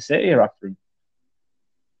Manchester City are after him.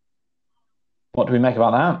 What do we make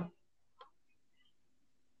about that?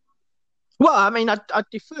 Well, I mean, I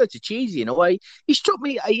defer to Cheesy in a way. He struck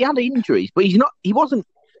me. He had injuries, but he wasn't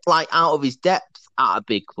like out of his depth at a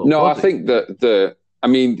big club. No, I think that the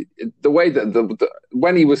way that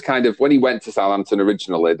when he went to Southampton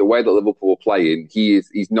originally, the way that Liverpool were playing,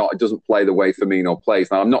 doesn't play the way Firmino plays.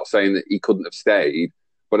 Now, I'm not saying that he couldn't have stayed,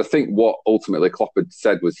 but I think what ultimately Klopp had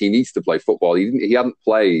said was he needs to play football. He hadn't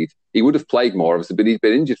played. He would have played more, obviously, but he'd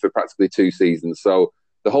been injured for practically 2 seasons. So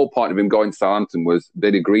the whole point of him going to Southampton was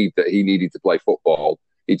they'd agreed that he needed to play football.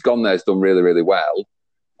 He's gone there, he's done really, really well.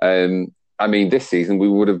 I mean, this season we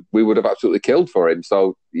would have absolutely killed for him.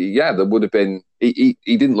 So yeah, there would have been. He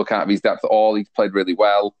didn't look out of his depth at all. He played really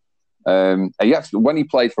well. When he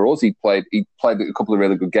played for us, he played a couple of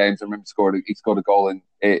really good games. I remember he scored a goal in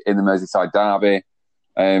the Merseyside derby.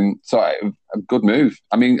 So a good move.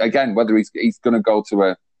 I mean, again, whether he's going to go to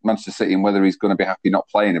a Manchester City and whether he's going to be happy not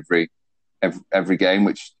playing every game,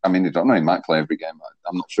 which I mean, I don't know. He might play every game.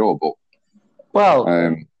 I'm not sure, but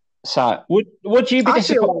so would you be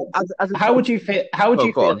disappointed? How would you feel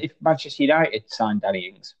if Manchester United signed Danny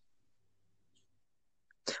Ings?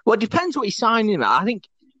 Well, it depends what you're signing him at. I think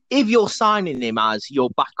if you're signing him as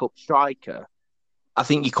your backup striker, I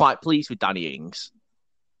think you're quite pleased with Danny Ings.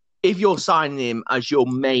 If you're signing him as your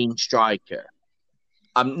main striker,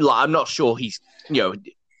 I'm not sure he's,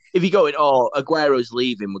 if you're going, Aguero's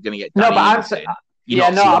leaving, we're going to get Danny Ings in.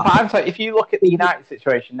 I'm saying if you look at the United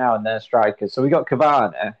situation now and their strikers, so we got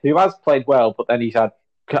Cavani, who has played well, but then he's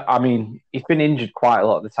been injured quite a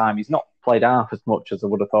lot of the time. He's not played half as much as I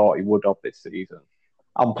would have thought he would have this season.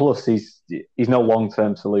 And plus, he's no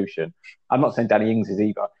long-term solution. I'm not saying Danny Ings is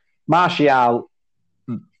either. Martial,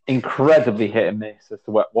 incredibly hit and miss as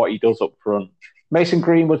to what he does up front. Mason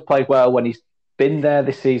Greenwood's played well when he's been there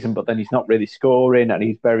this season, but then he's not really scoring and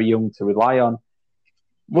he's very young to rely on.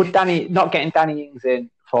 Would not getting Danny Ings in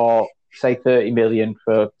for, say, 30 million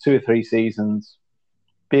for 2 or 3 seasons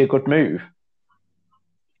be a good move?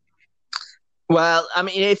 Well, I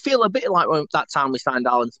mean, it feel a bit like that time we signed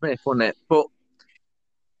Alan Smith, wouldn't it? But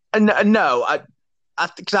no, I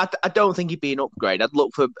don't think he'd be an upgrade. I'd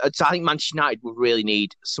look for. I think Manchester United would really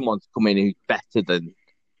need someone to come in who's better than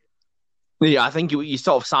Yeah, I think you're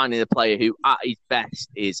sort of signing a player who, at his best,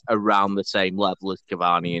 is around the same level as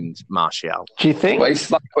Cavani and Martial. Do you think?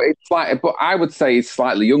 But but I would say he's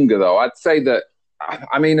slightly younger, though. I'd say that.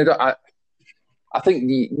 I mean, I think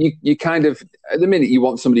you kind of, at the minute, you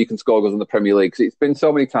want somebody who can score goals in the Premier League, because it's been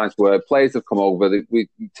so many times where players have come over, we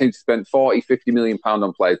teams spend 40, 50 million pounds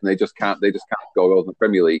on players, and they just can't score goals in the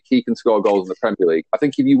Premier League. He can score goals in the Premier League. I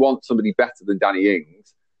think if you want somebody better than Danny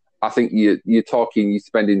Ings, I think you're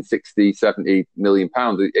spending 60, 70 million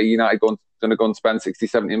pounds. Are United going to go and spend 60,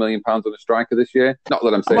 70 million pounds on a striker this year? Not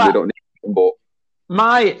that I'm saying they don't need him, but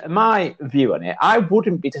my view on it, I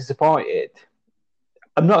wouldn't be disappointed.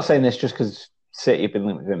 I'm not saying this just because City have been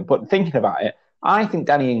linked with him, but thinking about it, I think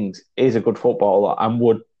Danny Ings is a good footballer and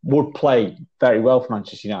would play very well for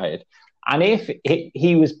Manchester United. And if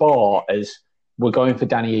he was bought as we're going for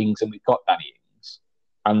Danny Ings and we've got Danny Ings,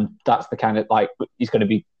 and that's the kind of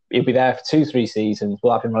he'll be there for 2-3 seasons.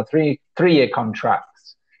 We'll have him on a three-year contract,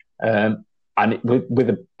 and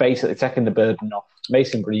with basically taking the burden off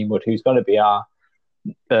Mason Greenwood, who's going to be our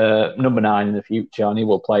number 9 in the future, and he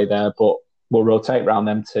will play there, but we'll rotate around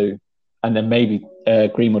them two, and then maybe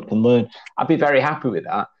Greenwood can learn. I'd be very happy with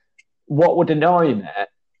that. What would annoy me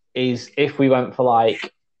is if we went for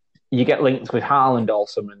you get linked with Haaland all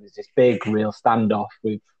summer, and there's this big real standoff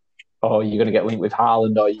with, or you're going to get linked with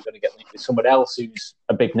Haaland, or you're going to get linked with someone else who's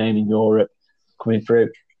a big name in Europe coming through.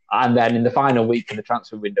 And then in the final week of the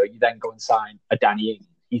transfer window, you then go and sign a Danny Ings.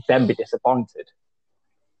 You'd then be disappointed.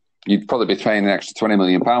 You'd probably be paying an extra £20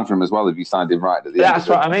 million for him as well if you signed him right at the end. That's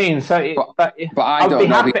what I mean. So, but I don't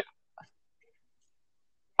know.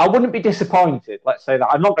 I wouldn't be disappointed. Let's say that.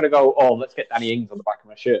 I'm not going to go, let's get Danny Ings on the back of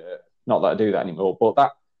my shirt. Not that I do that anymore.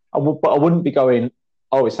 But I wouldn't be going,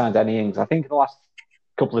 we signed Danny Ings. I think in the last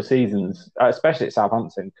couple of seasons, especially at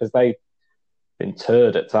Southampton, because they've been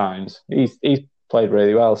turd at times. He's played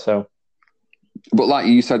really well. So, but like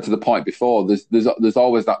you said to the point before, there's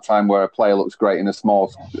always that time where a player looks great in a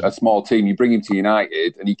small team. You bring him to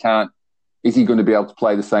United, and he can't. Is he going to be able to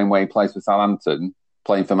play the same way he plays for Southampton,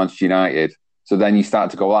 playing for Manchester United? So then you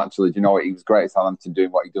start to go, actually, do you know what? He was great at Southampton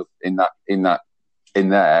doing what he does in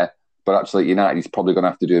there, but actually at United he's probably going to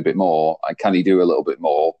have to do a bit more. And can he do a little bit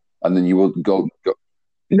more? And then you will go.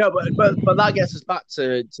 No, but that gets us back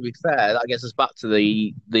to be fair, that gets us back to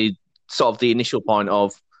the sort of the initial point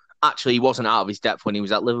of, actually, he wasn't out of his depth when he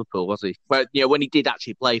was at Liverpool, was he? When when he did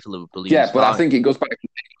actually play for Liverpool, but fine. I think it goes back to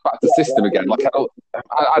the system again.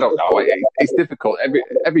 I don't know. It's difficult.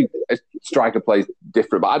 Every striker plays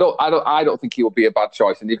different, but I don't think he will be a bad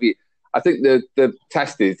choice. And I think the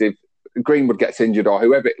test is if Greenwood gets injured or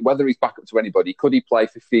whoever, whether he's back up to anybody, could he play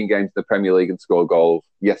 15 games in the Premier League and score goals?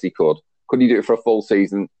 Yes, he could. Could he do it for a full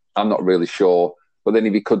season? I'm not really sure. But then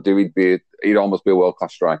if he could do, he'd almost be a world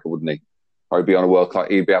class striker, wouldn't he? Or he'd be having a world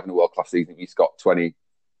class season if he's got 20,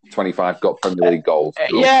 25 Premier League goals.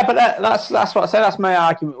 Yeah, but that's what I say. That's my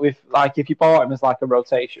argument with if you bought him as a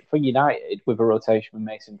rotation for United with a rotation with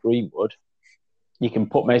Mason Greenwood, you can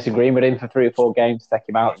put Mason Greenwood in for 3 or 4 games, take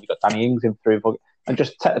him out, and you've got Danny Ings in for 3 or 4 games, and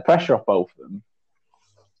just take the pressure off both of them.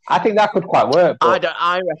 I think that could quite work. But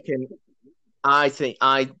I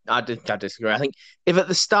disagree. I think if at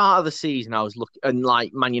the start of the season I was looking and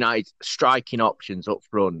Man United's striking options up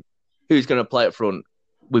front, who's going to play up front?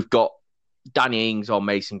 We've got Danny Ings or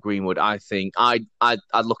Mason Greenwood. I think I'd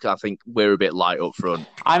look. I think we're a bit light up front.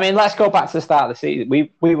 I mean, let's go back to the start of the season.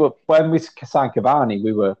 We were when we signed Cavani,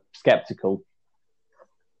 we were sceptical.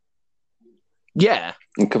 Yeah,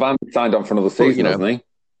 and Cavani signed on for another season, hasn't he?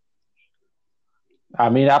 I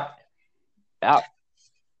mean,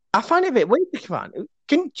 I find it a bit weird, Cavani.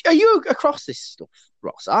 Are you across this stuff,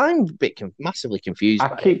 Ross? I'm a bit massively confused.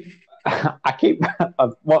 I keep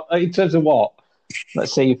what in terms of what?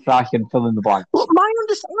 Let's see if I can fill in the blank. Well,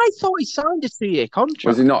 I thought he signed a 3-year contract.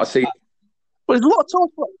 Was he not a season? Well, there's a lot of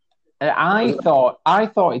talk about. I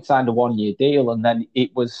thought he'd signed a 1-year deal, and then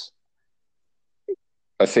it was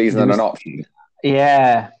a season and an option.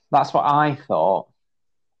 Yeah, that's what I thought.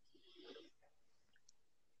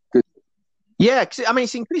 Yeah, because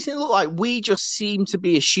it's increasingly look like we just seem to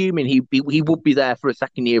be assuming he would be there for a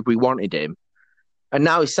second year if we wanted him, and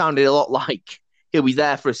now he's sounded a lot like he'll be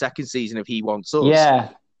there for a second season if he wants us. Yeah,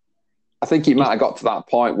 I think he might have got to that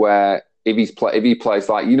point where if he plays if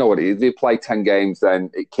he play 10 games,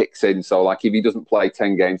 then it kicks in. So if he doesn't play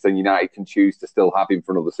 10 games, then United can choose to still have him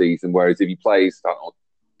for another season. Whereas if he plays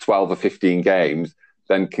 12 or 15 games,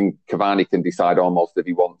 then Cavani can decide almost if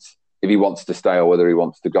he wants to stay or whether he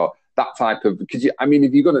wants to go. That type of, because if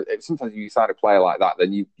you're going to, sometimes if you sign a player like that,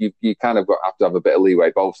 then you kind of have to have a bit of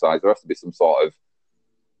leeway both sides. There has to be some sort of,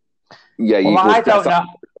 I don't know.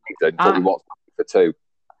 But he wants for 2.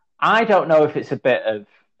 I don't know if it's a bit of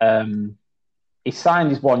he signed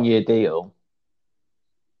his 1-year deal,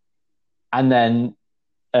 and then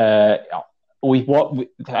Solskjaer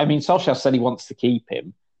said he wants to keep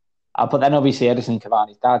him, but then obviously Edinson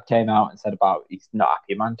Cavani's dad came out and said about he's not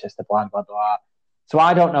happy in Manchester, blah blah blah. So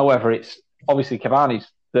I don't know whether it's obviously Cavani's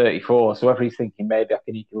 34, so whether he's thinking maybe I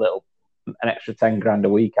can eke an extra 10 grand a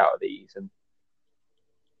week out of these, and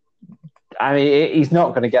I mean he's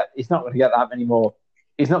not going to get that many more.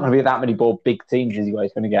 He's not going to be that many more big teams as he's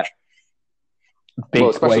going to get. Big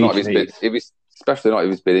especially not if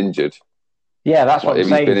he's been injured. Yeah, that's what I'm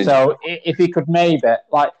saying. So if he could maybe,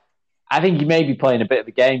 I think he may be playing a bit of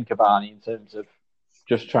a game, Cavani, in terms of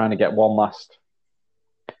just trying to get one last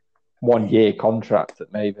 1-year contract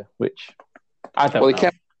at maybe, which I don't know. Well, he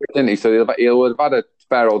kept, didn't he? So he would have had a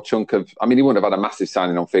fair old chunk of. I mean, he wouldn't have had a massive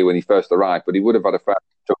signing on fee when he first arrived, but he would have had a fair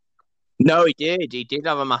chunk. No, he did. He did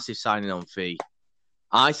have a massive signing on fee.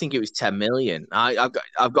 I think it was 10 million. I've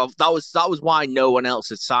got that was why no one else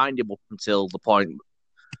had signed him up until the point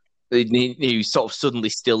he was sort of suddenly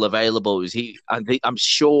still available. I'm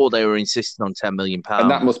sure they were insisting on £10 million.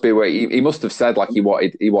 And that must be where he must have said he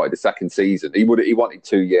wanted a second season. He wanted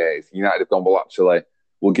 2 years. United have gone, well, actually,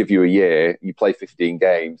 we'll give you a year. You play 15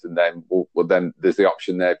 games, and then then there's the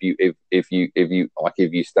option there if you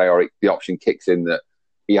stay, or the option kicks in that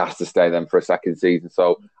he has to stay then for a second season.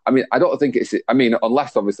 So, I mean, I don't think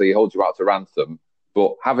unless obviously he holds you out to ransom,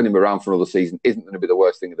 but having him around for another season isn't going to be the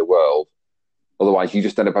worst thing in the world. Otherwise, you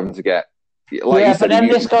just end up having to get. But then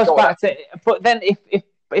this goes back to. But then,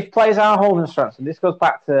 if players are holding Stranson, this goes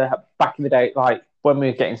back to back in the day, like when we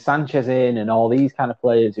were getting Sanchez in and all these kind of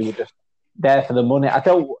players who were just there for the money.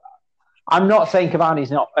 I'm not saying Cavani's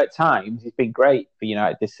not at times. He's been great for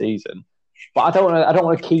United this season, but I don't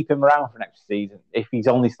want to keep him around for next season if he's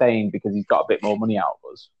only staying because he's got a bit more money out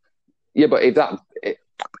of us. Yeah, but if that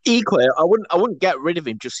equally, I wouldn't get rid of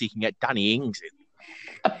him just so you can get Danny Ings in.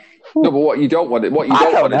 No, but what you don't want to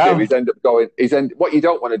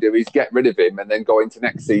do is get rid of him and then go into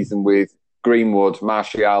next season with Greenwood,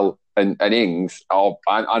 Martial, and Ings, or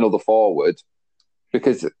another forward.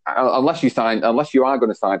 Because unless you are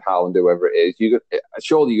going to sign Haaland, whoever it is,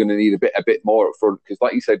 surely you're going to need a bit more up front. Because,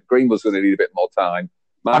 like you said, Greenwood's going to need a bit more time.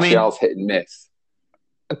 Martial's hit and miss.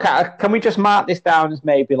 Can we just mark this down as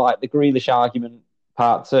maybe like the Grealish argument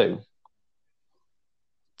part 2?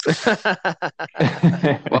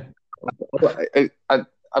 I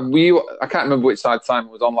can't remember which side Simon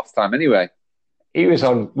was on last time. Anyway, he was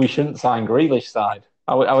on. We shouldn't sign Grealish side.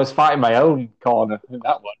 I was fighting my own corner in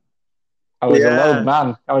that one. I was a lone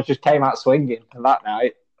man. I just came out swinging that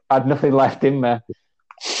night. I had nothing left in me.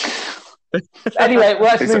 Anyway,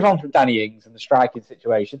 let's move on from Danny Ings and the striking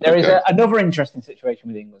situation. There is another interesting situation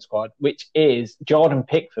with the England squad, which is Jordan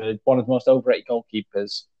Pickford, one of the most overrated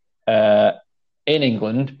goalkeepers in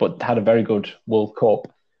England, but had a very good World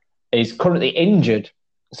Cup, is currently injured.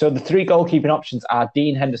 So the 3 goalkeeping options are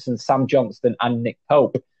Dean Henderson, Sam Johnstone, and Nick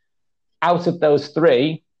Pope. Out of those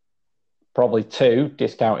 3, probably 2,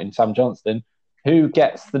 discounting Sam Johnstone, who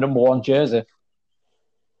gets the number 1 jersey?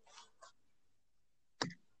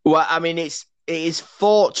 Well, I mean, it is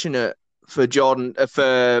fortunate for Jordan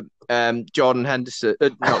Henderson, not Jordan Henderson,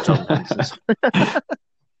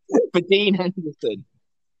 for Dean Henderson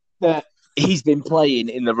that he's been playing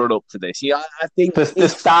in the run up to this. Yeah, I think the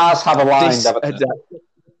stars have aligned.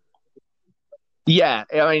 Yeah,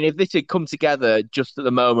 I mean, if this had come together just at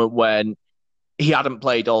the moment when he hadn't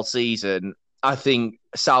played all season, I think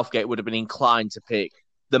Southgate would have been inclined to pick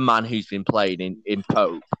the man who's been playing in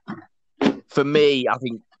Pope. For me, I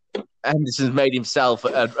think Henderson's made himself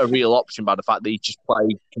a real option by the fact that he just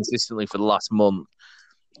played consistently for the last month.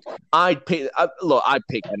 I'd pick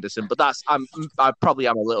Henderson, but I probably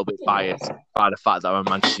am a little bit biased by the fact that I'm a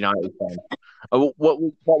Manchester United fan. What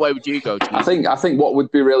way would you go to? I think what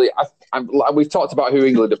would be really. We've talked about who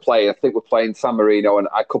England are playing. I think we're playing San Marino and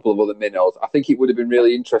a couple of other minnows. I think it would have been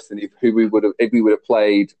really interesting if we would have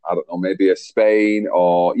played. I don't know, maybe a Spain,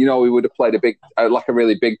 or we would have played a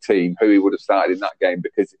really big team. Who we would have started in that game,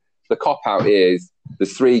 because the cop out is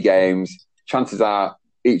there's 3 games. Chances are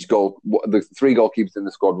the 3 goalkeepers in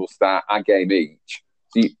the squad will start a game each.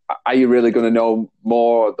 So are you really going to know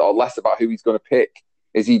more or less about who he's going to pick?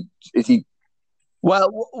 Is he?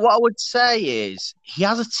 Well, what I would say is he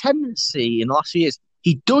has a tendency in the last few years.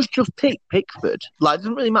 He does just pick Pickford. Like, it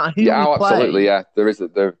doesn't really matter who. Yeah, absolutely. Yeah, there is.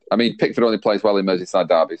 I mean, Pickford only plays well in Merseyside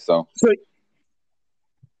derbies, so.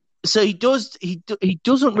 So he does. He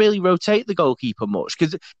doesn't really rotate the goalkeeper much,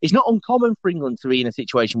 because it's not uncommon for England to be in a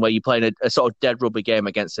situation where you're playing a sort of dead rubber game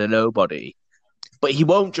against a nobody. But he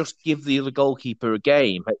won't just give the other goalkeeper a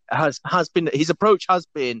game. His approach has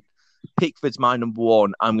been, Pickford's my number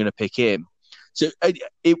one, I'm going to pick him. So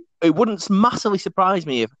it wouldn't massively surprise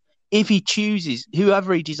me if he chooses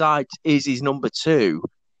whoever he decides is his number two,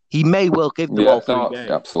 he may well give the ball through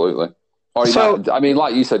game. Absolutely. Or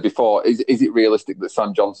like you said before, is it realistic that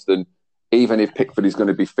Sam Johnstone, even if Pickford is going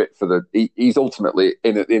to be fit for he's ultimately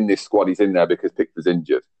in this squad, he's in there because Pickford's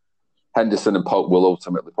injured. Henderson and Pope will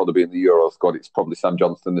ultimately probably be in the Euro squad. It's probably Sam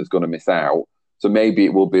Johnstone that's going to miss out. So maybe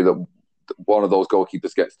it will be that one of those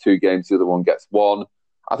goalkeepers gets 2 games, the other one gets 1.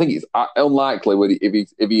 I think it's unlikely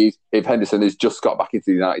if Henderson has just got back into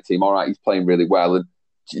the United team. All right, he's playing really well, and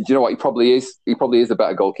do you know what? He probably is. He probably is a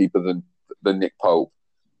better goalkeeper than Nick Pope,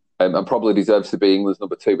 and probably deserves to be England's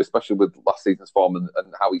number 2, especially with last season's form and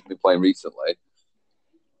how he's been playing recently.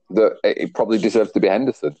 That it probably deserves to be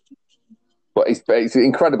Henderson. But it's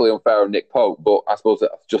incredibly unfair on Nick Pope. But I suppose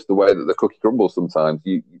that's just the way that the cookie crumbles. Sometimes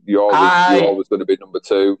you're always going to be number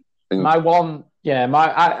 2.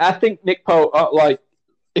 I think Nick Pope,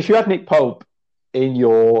 if you had Nick Pope in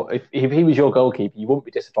if he was your goalkeeper, you wouldn't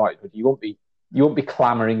be disappointed. You wouldn't be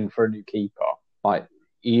clamouring for a new keeper. Like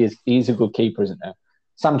he's a good keeper, isn't he?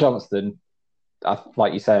 Sam Johnstone,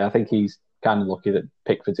 like you say, I think he's kind of lucky that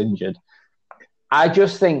Pickford's injured. I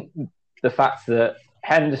just think the fact that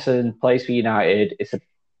Henderson plays for United, it's a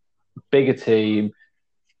bigger team.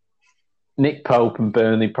 Nick Pope and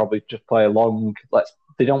Burnley probably just play along.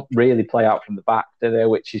 They don't really play out from the back, do they?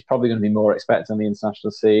 Which is probably going to be more expected on the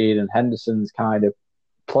international scene. And Henderson's kind of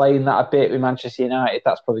playing that a bit with Manchester United.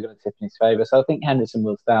 That's probably going to tip in his favour. So I think Henderson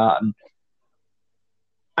will start. And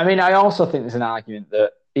I also think there's an argument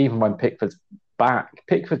that even when Pickford's back,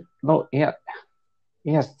 Pickford, he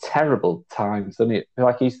has terrible times, doesn't he?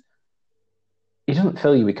 Like he doesn't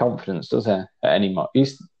fill you with confidence, does he? Anymore,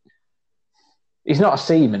 he's not a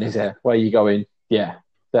seaman, is he? Where you go in,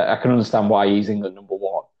 that I can understand why he's England number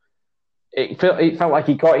 1. It felt like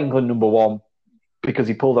he got England number 1 because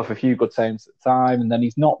he pulled off a few good saves at the time, and then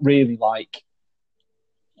he's not really I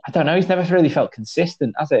don't know, he's never really felt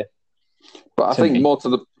consistent, has he? But I think more to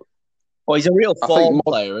the... Well, he's a real form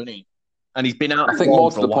player, isn't he? And he's been out of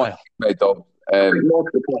form for a while. Made though,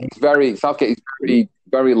 Southgate is very,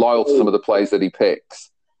 very loyal to some of the players that he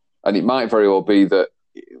picks, and it might very well be that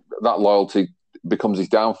loyalty becomes his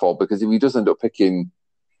downfall, because if he does end up picking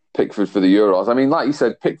Pickford for the Euros, like you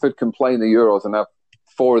said, Pickford can play in the Euros and have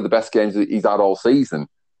 4 of the best games that he's had all season.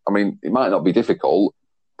 It might not be difficult,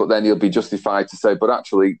 but then he'll be justified to say, but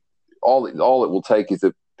actually, all it will take is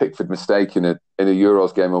a Pickford mistake in a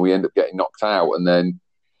Euros game and we end up getting knocked out, and then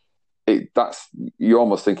you're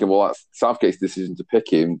almost thinking, well, that's Southgate's decision to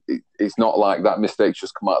pick him. It's not like that mistake's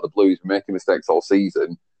just come out of the blue. He's been making mistakes all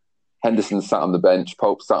season. Henderson sat on the bench.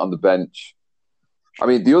 Pope sat on the bench.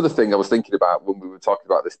 The other thing I was thinking about when we were talking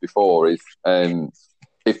about this before is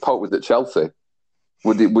if Pope was at Chelsea,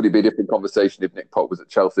 would it be a different conversation if Nick Pope was at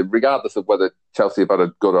Chelsea, regardless of whether Chelsea have had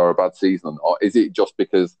a good or a bad season, or is it just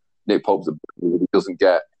because Nick Pope's he doesn't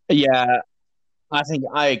get? Yeah,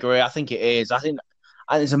 I agree. I think it is. I think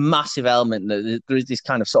there's a massive element that there is this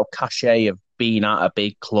kind of sort of cachet of being at a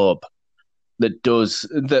big club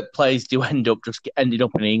that players do ended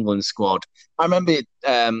up in the England squad. I remember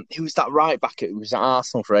who was that right back? It was at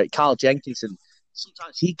Arsenal for it. Carl Jenkinson.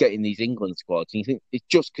 Sometimes he'd get in these England squads, and you think it's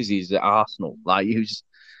just because he's at Arsenal.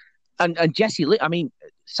 And Jesse,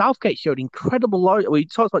 Southgate showed incredible loyalty. We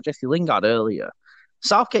talked about Jesse Lingard earlier.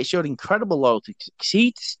 Southgate showed incredible loyalty because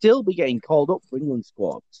he'd still be getting called up for England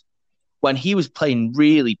squads when he was playing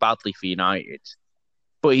really badly for United.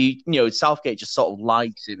 But Southgate just sort of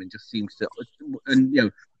likes him and just seems to,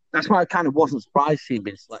 and that's why I kind of wasn't surprised to see him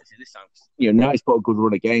being selected this time. Now he's put a good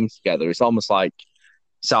run of games together. It's almost like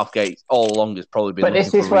Southgate all along has probably been. But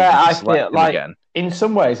this is where I feel like, in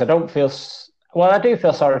some ways, I don't feel. Well, I do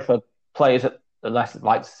feel sorry for players that less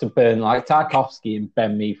like to burn, like Tarkowski and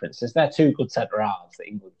Ben Mee, for instance. They're 2 good centre halves that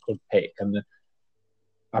England could pick, and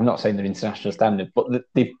I'm not saying they're international standard, but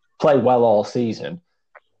they play well all season.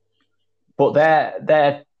 But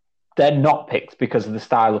they're not picked because of the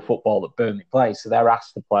style of football that Burnley plays. So they're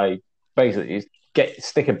asked to play basically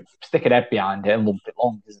stick an head behind it and lump it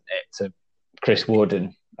long, isn't it, to Chris Wood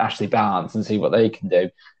and Ashley Barnes and see what they can do.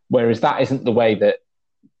 Whereas that isn't the way that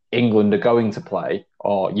England are going to play,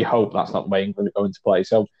 or you hope that's not the way England are going to play.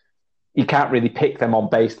 So you can't really pick them on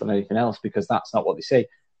based on anything else because that's not what they see.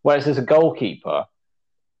 Whereas as a goalkeeper,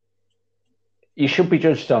 you should be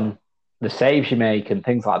judged on the saves you make and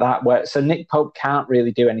things like that. So Nick Pope can't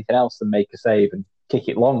really do anything else than make a save and kick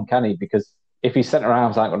it long, can he? Because if his centre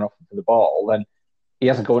halves aren't going to offer for the ball, then he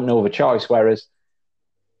hasn't got no other choice. Whereas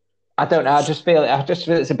I don't know. I just feel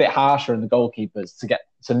it's a bit harsher on the goalkeepers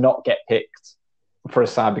to not get picked for a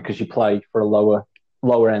side because you play for a lower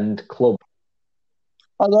lower end club.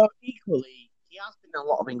 Although equally, he has been in a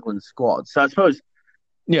lot of England squads. So I suppose,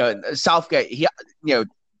 Southgate,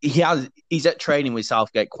 he's at training with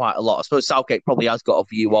Southgate quite a lot. I suppose Southgate probably has got a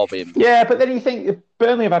view of him. Yeah, but then you think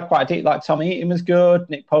Burnley have had quite a deep, like Tommy Eaton was good,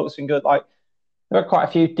 Nick Pope's been good. Like they've had quite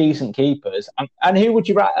a few decent keepers. And who would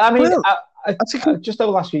you rather? I mean, just over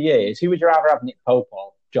the last few years, who would you rather have, Nick Pope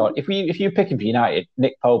or John? If you're picking for United,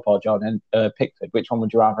 Nick Pope or John Pickford, which one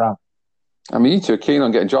would you rather have? I mean, you two are keen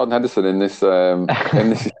on getting Jordan Henderson in this.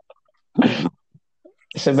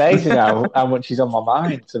 It's amazing how much he's on my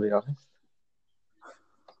mind, to be honest.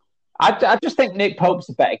 I just think Nick Pope's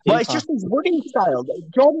a better keeper. Well, it's just his running style.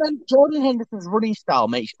 Jordan Henderson's running style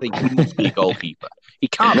makes you think he must be a goalkeeper. He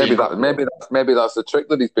can't. Maybe that's the trick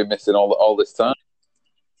that he's been missing all this time.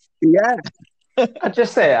 Yeah. I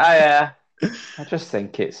just think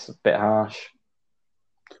it's a bit harsh.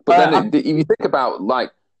 But then if you think about like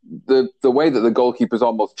the way that the goalkeeper's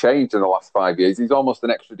almost changed in the last 5 years, he's almost an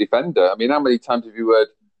extra defender. I mean, how many times have you heard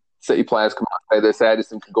City players come out and say this?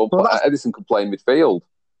 Edison can play in midfield.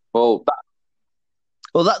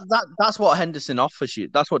 That's what Henderson offers you.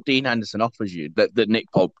 That's what Dean Henderson offers you that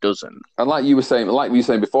Nick Pope doesn't. And like you were saying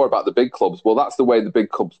before about the big clubs, well, that's the way the big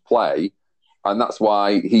clubs play, and that's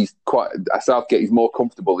why Southgate is more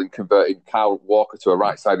comfortable in converting Kyle Walker to a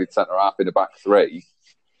right-sided centre half in a back three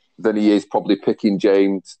than he is probably picking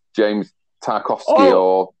James Tarkowski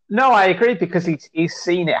or. No, I agree because he's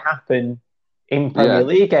seen it happen in Premier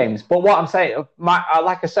League games. But what I'm saying,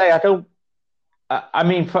 like I say, I don't. I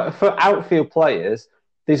mean, for outfield players,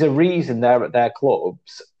 there's a reason they're at their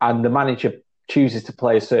clubs and the manager chooses to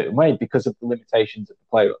play a certain way because of the limitations of the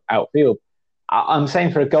player outfield. I'm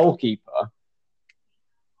saying for a goalkeeper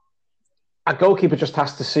just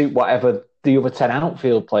has to suit whatever the other 10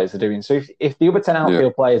 outfield players are doing. So if the other 10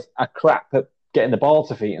 outfield players are crap at getting the ball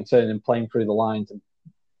to feet and turning and playing through the lines and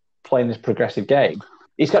playing this progressive game,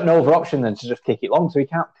 he's got no other option than to just kick it long. So he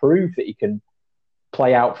can't prove that he can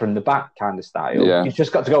play out from the back kind of style. Yeah. He's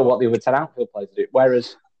just got to go what the other 10 outfield players do.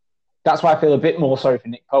 Whereas that's why I feel a bit more sorry for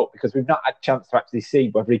Nick Pope because we've not had a chance to actually see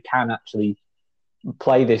whether he can actually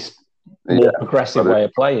play this more progressive way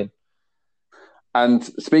of playing. And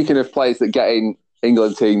speaking of players that get in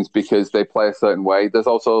England teams because they play a certain way, there's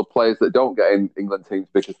also players that don't get in England teams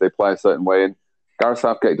because they play a certain way. And Gareth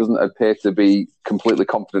Southgate doesn't appear to be completely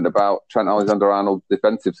confident about Trent Alexander-Arnold's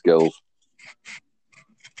defensive skills.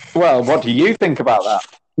 Well, what do you think about that?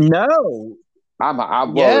 No,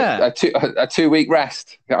 a 2 week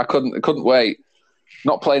rest. I couldn't wait.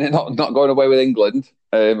 Not playing it, not going away with England.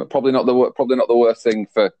 Probably not the worst thing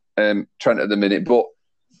for Trent at the minute. But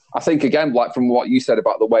I think again, like from what you said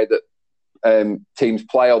about the way that teams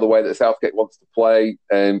play or the way that Southgate wants to play,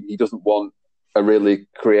 he doesn't want a really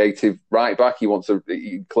creative right back. He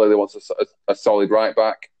clearly wants a solid right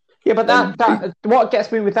back. Yeah, but what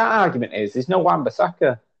gets me with that argument is there's no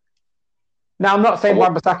Wan-Bissaka. Now, I'm not saying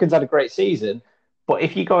Wan-Bissaka's had a great season, but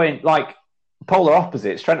if you go in, like, polar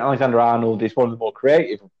opposites, Trent Alexander-Arnold is one of the more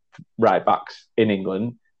creative right-backs in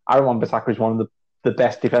England. Aaron Wan-Bissaka is one of the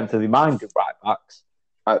best defensively minded right-backs.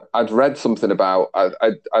 I'd read something about... I'd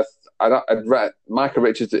read... Micah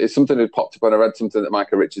Richards... It's something that popped up, and I read something that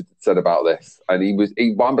Micah Richards had said about this, and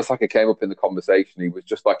Wan-Bissaka came up in the conversation. He was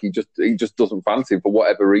just like, he just doesn't fancy him for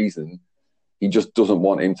whatever reason. He just doesn't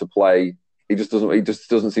want him to play... He just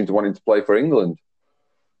doesn't seem to want him to play for England.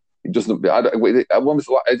 He doesn't.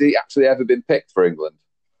 Has he actually ever been picked for England?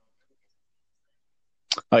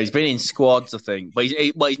 Oh, he's been in squads, I think, but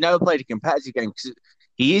he's never played a competitive game because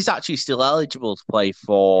he is actually still eligible to play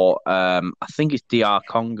for. I think it's DR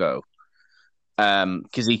Congo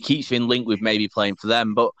because he keeps being linked with maybe playing for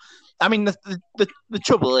them. But I mean, the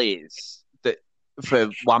trouble is that for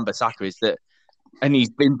Wan-Bissaka is that. And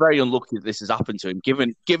he's been very unlucky that this has happened to him,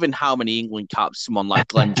 given how many England caps someone like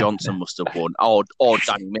Glenn Johnson must have won, or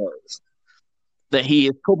Danny Mills, that he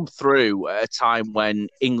has come through at a time when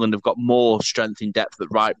England have got more strength in depth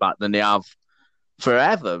at right back than they have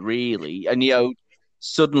forever, really. And,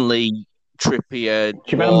 suddenly Trippier,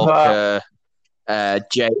 Walker,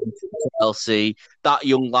 James, Chelsea, that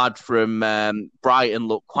young lad from Brighton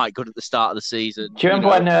looked quite good at the start of the season. Do you remember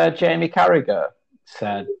when Jamie Carragher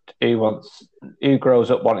said who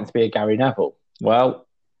grows up wanting to be a Gary Neville? Well,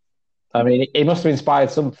 I mean, he must have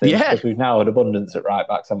inspired something because we've now had abundance at right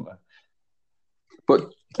backs, haven't we?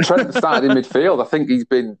 But Trent started in midfield. I think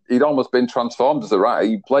he'd almost been transformed as a right.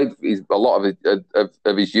 He played a lot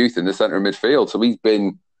of his youth in the centre of midfield, so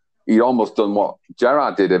he'd almost done what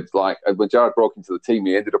Gerrard did. When Gerrard broke into the team,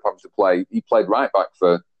 he ended up having to play. He played right back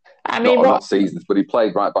for not seasons, but he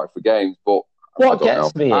played right back for games. But what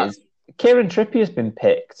gets me is Kieran Trippier's been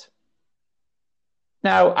picked.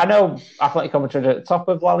 Now, I know Atletico Madrid are at the top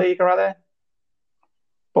of La Liga, are they?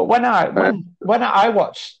 But when I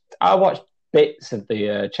watched bits of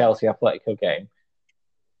the Chelsea Atletico game,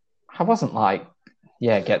 I wasn't like,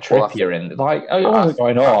 get Trippier in. Like, I wasn't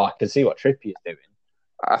going, I can see what Trippier's doing.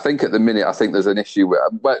 I think at the minute, there's an issue with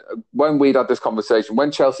when we'd had this conversation,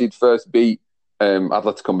 when Chelsea had first beat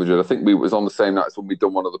Atletico Madrid, I think we was on the same night as when we'd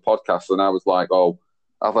done one of the podcasts, and I was like,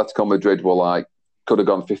 Atletico Madrid were like, could have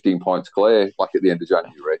gone 15 points clear, like at the end of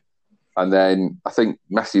January. And then I think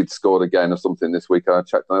Messi had scored again or something this week, and I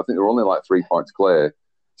checked, and I think they were only like 3 points clear.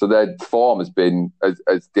 So their form has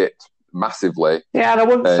dipped massively. Yeah, and I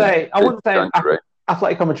wouldn't say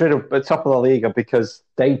Atletico Madrid are at top of the Liga because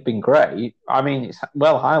they've been great. I mean, it's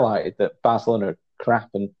well highlighted that Barcelona are crap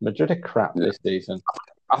and Madrid are crap this season.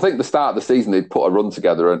 I think the start of the season they'd put a run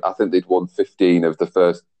together, and I think they'd won 15 of the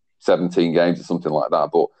first 17 games or something like that.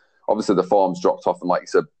 But obviously the form's dropped off, and like you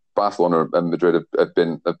said, Barcelona and Madrid have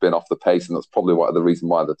been off the pace, and that's probably the reason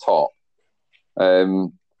why they're top.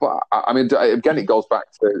 But I mean, again, it goes back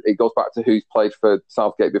to who's played for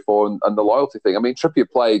Southgate before and the loyalty thing. I mean, Trippier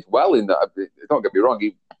played well in that. Don't get me wrong.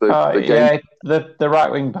 The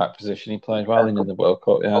right wing back position he played well in the World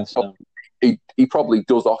Cup. Yeah, so. He probably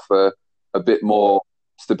does offer a bit more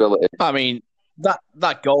stability. I mean, that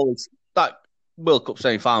World Cup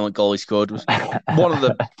semi-final goal he scored was one of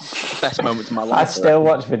the best moments of my life. I still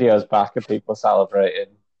watch videos back of people celebrating.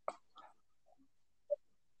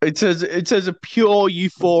 In terms of pure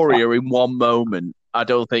euphoria in one moment, I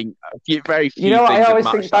don't think very few. You know what I always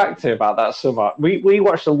think back to about that summer? We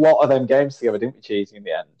watched a lot of them games together, didn't we, Cheesy, in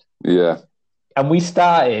the end? Yeah. And we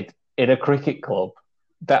started in a cricket club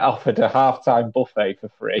that offered a half-time buffet for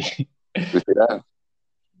free. Yeah.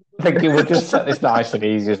 I think we'll just set this nice and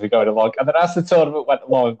easy as we go along. And then as the tournament went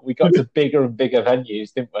along, we got to bigger and bigger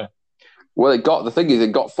venues, didn't we? Well, it got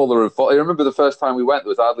fuller and fuller. I remember the first time we went, there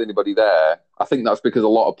was hardly anybody there. I think that's because a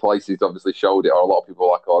lot of places obviously showed it, or a lot of people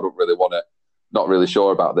were like, I don't really want it, not really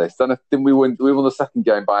sure about this. Then I think we won the second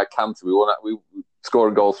game by a canter. We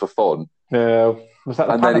scoring goals for fun. Was that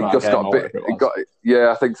the and then it just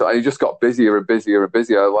I think so. And it just got busier and busier and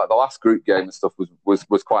busier. Like the last group game and stuff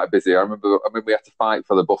was quite busy. I remember we had to fight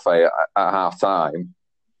for the buffet at half time.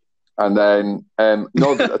 And then I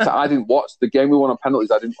didn't watch the game we won on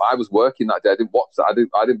penalties. I was working that day. I didn't watch that. I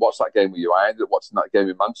didn't watch that game with you. I ended up watching that game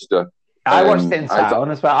in Manchester. I watched it in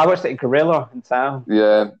town as well. I watched it in Gorilla in town.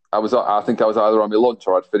 Yeah, I think I was either on my lunch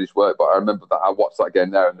or I'd finished work. But I remember that I watched that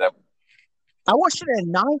game there and then. I watched it in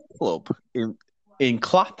a nightclub in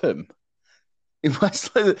Clapham, in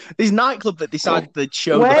West London. This nightclub that decided they'd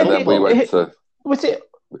show. And then we went to. Was it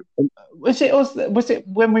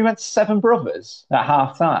when we went to Seven Brothers at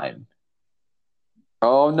half time?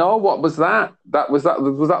 Oh no! What was that? Was that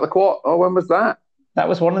the quarter? Oh, when was that? That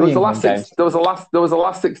was one of the last games. There was a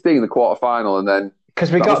last 16, the quarter final, and then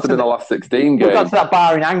because we got to the last 16 game. We got to that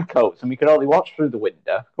bar in Ancoats, and we could only watch through the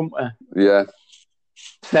window, couldn't we? Yeah.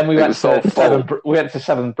 Then we went to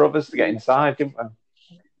Seven Brothers to get inside, didn't we?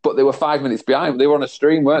 But they were 5 minutes behind. They were on a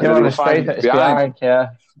stream, weren't they? They were 5 minutes behind.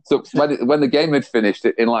 Yeah. So when the game had finished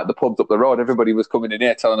in like the pubs up the road, everybody was coming in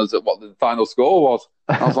here telling us what the final score was.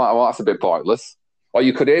 I was like, well, that's a bit pointless. Or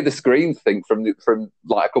you could hear the screams from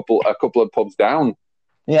like a couple of pubs down.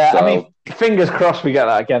 Yeah, so, I mean, fingers crossed we get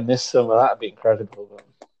that again this summer. That'd be incredible.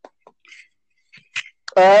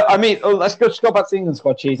 Let's just go back to the England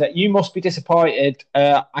squad, Cheese. You must be disappointed.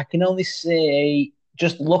 I can only say,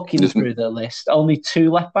 just looking through the list, only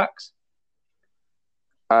 2 left backs.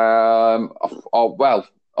 Always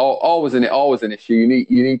an issue.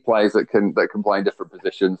 You need players that can play in different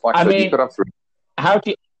positions. Like I said, you could have 3. How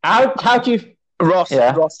do you Ross,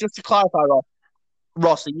 just to clarify,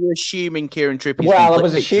 Ross, are you assuming Kieran Trippier? Well, I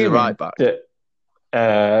was assuming right back?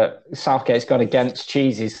 That Southgate's gone against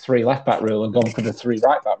Cheesy's 3 left back rule and gone for the 3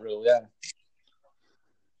 right back rule. Yeah,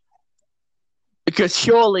 because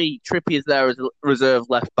surely Trippier's there as a reserve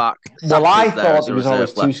left back. Well, I thought there was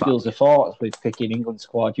always 2 schools of thought with picking England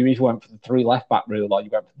squad. You either went for the 3 left back rule or you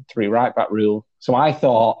went for the 3 right back rule. So I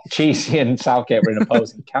thought Cheesy and Southgate were in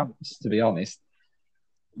opposing camps, to be honest.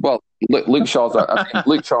 Well, Luke Shaw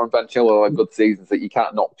and Ben Chilwell have good seasons that you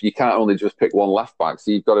can't only just pick one left back.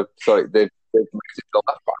 So you've got to they've the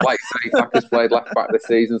left back. Like say, Saka's played left back this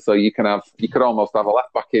season, so you could almost have a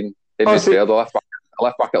left back in midfield, a left back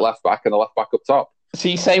at left back, and a left back up top. So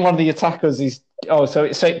you say one of the attackers is so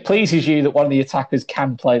it pleases you that one of the attackers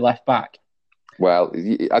can play left back. Well,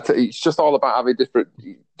 it's just all about having different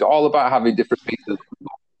pieces.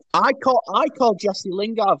 I call Jesse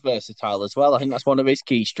Lingard versatile as well. I think that's one of his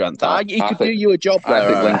key strengths. He could do you a job there. I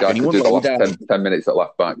think Lingard could do the last 10 minutes at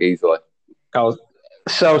left back easily.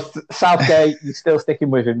 So Southgate, you're still sticking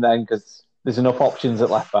with him then because there's enough options at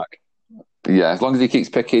left back. Yeah, as long as he keeps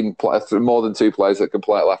picking more than two players that can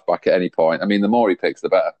play at left back at any point. I mean, the more he picks, the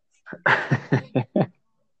better.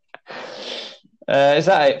 Is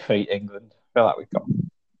that it for England? I feel like we've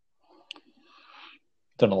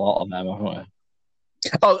done a lot on them, haven't we?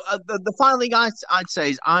 The final thing I'd say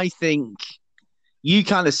is I think you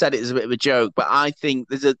kind of said it as a bit of a joke, but I think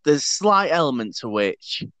there's slight element to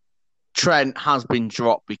which Trent has been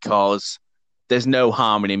dropped because there's no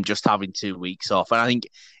harm in him just having 2 weeks off. And I think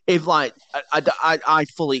if I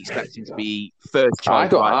fully expect him to be first choice. I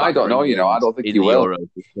don't know. I don't think he will.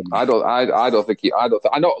 I don't think he. I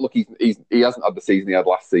know. Look, he hasn't had the season he had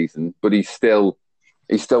last season, but he's still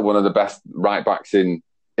one of the best right backs in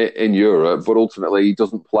Europe. But ultimately, he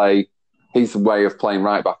doesn't play. His way of playing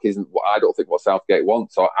right back isn't. I don't think what Southgate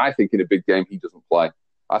wants. So I think in a big game he doesn't play.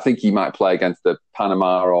 I think he might play against the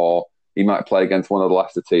Panama or he might play against one of the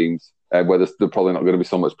lesser teams where there's probably not going to be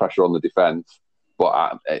so much pressure on the defence.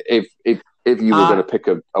 But if you were going to pick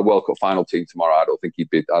a World Cup final team tomorrow, I don't think he'd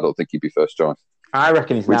be first choice. I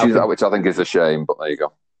reckon he's which I think is a shame. But there you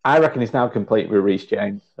go. I reckon he's now complete with Reece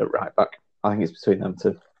James at right back. I think it's between them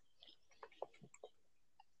two.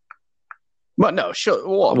 But no, sure.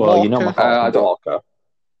 What? Well, Walker? you know my thoughts on Walker.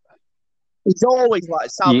 He's always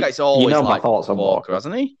like Southgate's always you know my like thoughts on Walker,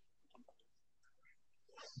 hasn't he?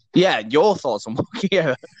 Yeah, your thoughts on Walker.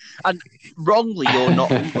 Yeah, and wrongly, you're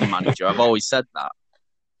not England manager. I've always said that.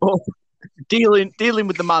 But dealing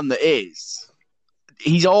with the man that is,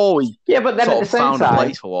 he's always but then at the same found time, a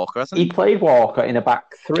place for Walker, hasn't he? He played Walker in a back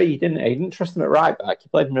three, didn't he? He didn't trust him at right back. He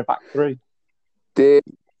played him in a back three.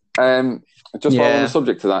 Just while on the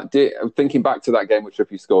subject to that, thinking back to that game where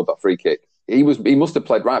Trippier scored that free kick, he must have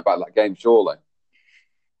played right back that game, surely.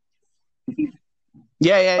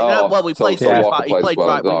 Yeah. Well, we played. He played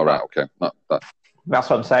right. Oh, right, okay. That's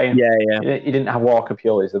what I'm saying. Yeah. He didn't have Walker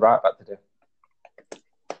purely as the right back to do.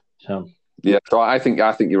 So so I think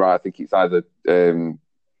you're right. I think it's either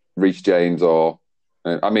Reece James or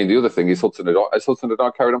the other thing is Hudson-Odoi. Has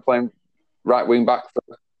Hudson-Odoi carried on playing right wing back?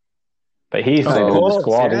 But he's not even in the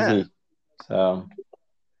squad, is he?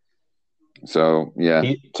 So yeah.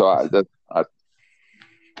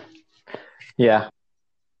 Yeah.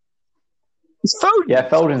 It's Foden. Yeah,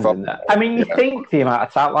 Foden's in there. I mean, you think the amount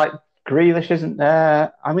of talent, like Grealish isn't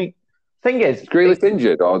there. I mean, thing is, Grealish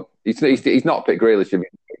injured, or he's not picked Grealish.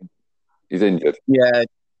 He's injured. Yeah, I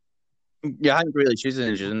think Grealish is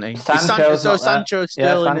injured, isn't he? Sancho's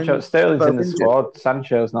Sterling's in the squad.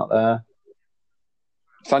 Sancho's not there.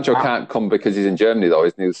 Sancho can't come because he's in Germany, though,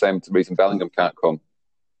 isn't he? The same reason Bellingham can't come.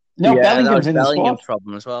 No, Bellingham's in the Bellingham's squad.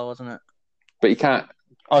 problem as well, wasn't it? But he can't.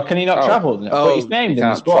 Oh, can he not travel? But he's named in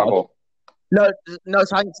the squad. Travel. No.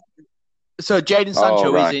 So Jadon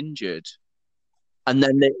Sancho is injured, and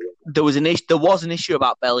then there was an issue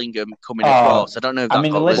about Bellingham coming across. I don't know if that's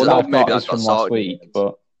the list I've got is from last week,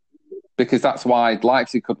 but because that's why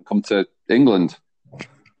Leipzig couldn't come to England.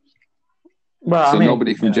 Well,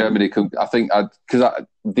 nobody from Germany could. I think because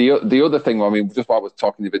the other thing, just while I was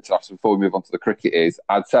talking a bit to us before we move on to the cricket, is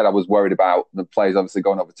I'd said I was worried about the players obviously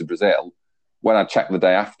going over to Brazil. When I checked the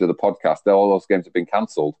day after the podcast, all those games have been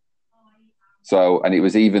cancelled. So, and it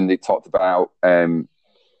was even they talked about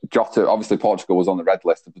Jota. Obviously, Portugal was on the red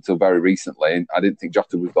list up until very recently, and I didn't think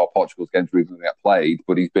Jota was thought Portugal's games were even going to get played.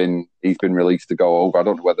 But he's been released to go over. I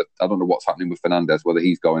don't know what's happening with Fernandes, whether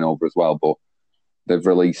he's going over as well. But they've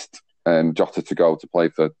released Jota to go to play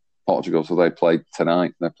for Portugal, so they played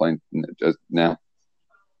tonight. They're playing now,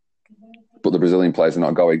 but the Brazilian players are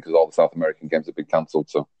not going because all the South American games have been cancelled.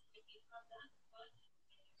 So,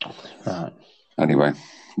 right. Anyway,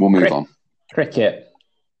 we'll move on. Cricket.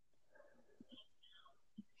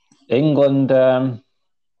 England love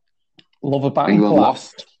a batting England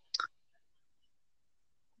collapse. Lost.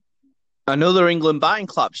 Another England batting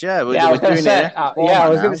collapse. Yeah, I was going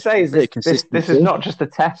to say, this is not just a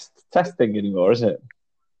testing anymore, is it?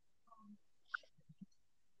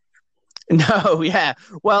 No, yeah.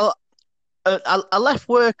 Well, I left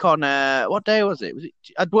work on what day was it?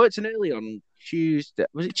 I'd worked in early on Tuesday.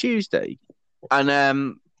 Was it Tuesday?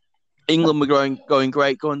 And England were going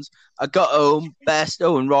great guns. I got home.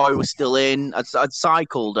 Bairstow and Roy were still in. I'd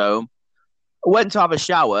cycled home. I went to have a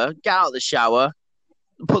shower. Get out of the shower.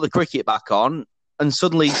 Put the cricket back on. And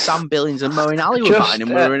suddenly Sam Billings and Moeen Ali were batting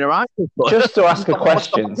and we were in a right. Just to ask a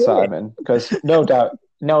question, Simon, because no doubt,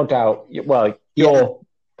 well, you're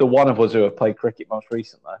the one of us who have played cricket most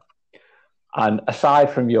recently. And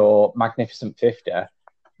aside from your magnificent 50,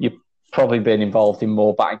 you've probably been involved in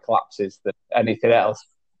more batting collapses than anything else.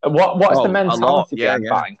 What's the mentality behind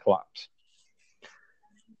batting collapse?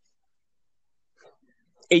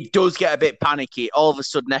 it does get a bit panicky. All of a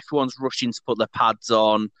sudden, everyone's rushing to put their pads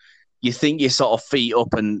on. You think you're sort of feet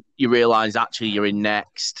up, and you realise actually you're in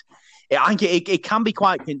next. I think it can be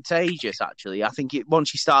quite contagious. Actually, I think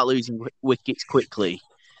once you start losing wickets quickly,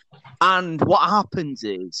 and what happens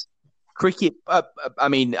is cricket. I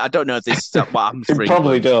mean, I don't know if this is what happens for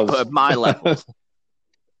probably England, does. but at my level,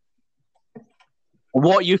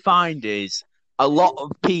 what you find is a lot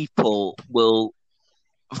of people will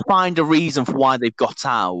find a reason for why they've got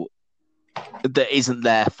out that isn't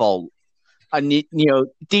their fault. And,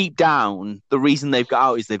 deep down, the reason they've got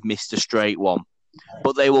out is they've missed a straight one.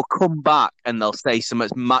 But they will come back and they'll say something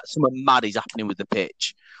mad is happening with the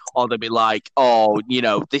pitch. Or they'll be like,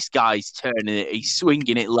 this guy's turning it, he's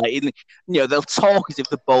swinging it late. They'll talk as if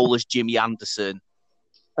the bowler's Jimmy Anderson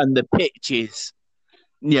and the pitch is,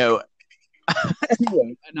 an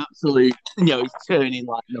absolute, it's turning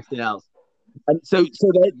like nothing else. And so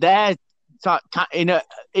they're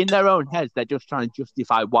in their own heads, they're just trying to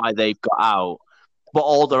justify why they've got out. But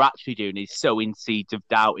all they're actually doing is sowing seeds of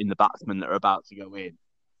doubt in the batsmen that are about to go in,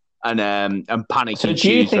 and panicking. So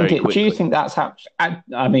do you think that's happened?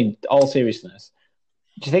 I mean, all seriousness,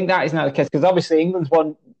 do you think that is now the case? Because obviously England's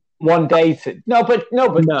one day team. No.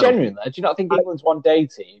 Genuinely, do you not think England's one day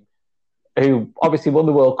team, who obviously won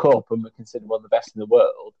the World Cup and were considered one of the best in the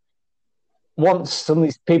world, once some of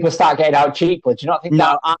these people start getting out cheaply, do you not think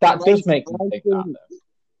that does make them think that?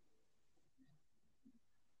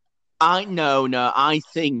 I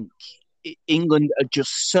think England are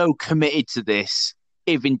just so committed to this.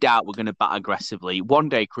 If in doubt, we're going to bat aggressively. One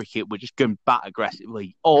day cricket, we're just going to bat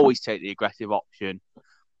aggressively. Always take the aggressive option.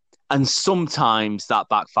 And sometimes that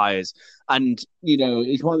backfires. And,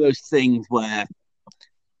 it's one of those things where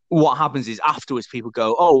what happens is afterwards people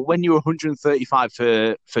go, oh, when you're 135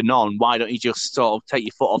 for none, why don't you just sort of take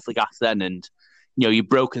your foot off the gas then? And, you're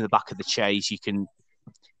broken the back of the chase. You can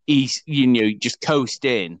just coast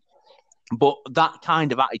in. But that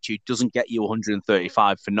kind of attitude doesn't get you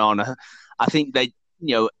 135 for none. I think they,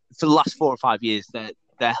 for the last 4 or 5 years,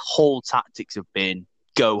 their whole tactics have been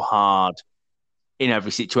go hard in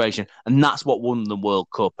every situation. And that's what won the World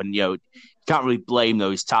Cup. And, you can't really blame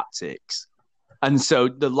those tactics. And so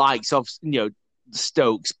the likes of,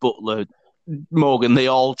 Stokes, Butler, Morgan, they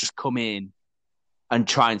all just come in and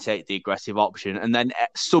try and take the aggressive option. And then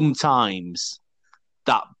sometimes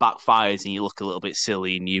that backfires and you look a little bit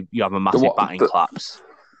silly and you have a massive batting collapse.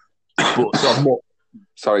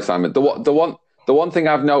 Sorry, Simon. The one thing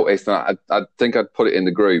I've noticed, and I think I'd put it in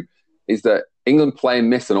the group, is that England play and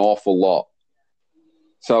miss an awful lot.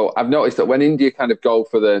 So I've noticed that when India kind of go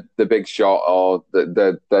for the big shot or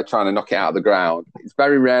they're trying to knock it out of the ground, it's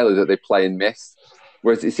very rarely that they play and miss.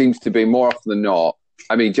 Whereas it seems to be more often than not.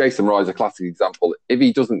 I mean, Jason Roy is a classic example. If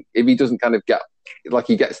he doesn't kind of get, like,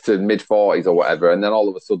 he gets to mid-40s or whatever, and then all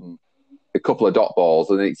of a sudden a couple of dot balls,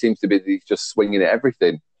 and it seems to be that he's just swinging at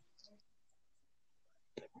everything.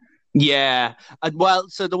 Yeah. Well,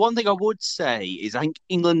 so the one thing I would say is I think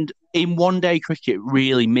England in one-day cricket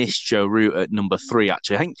really missed Joe Root at number 3,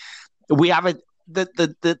 actually. I think we have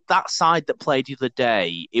that side that played the other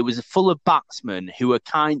day, it was full of batsmen who were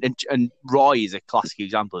and Roy is a classic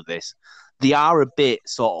example of this. They are a bit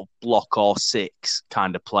sort of block or six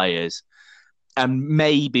kind of players. And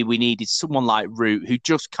maybe we needed someone like Root who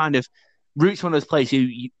just kind of... Root's one of those players who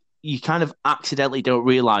you kind of accidentally don't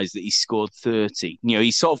realise that he's scored 30.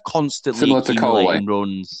 He's sort of constantly accumulating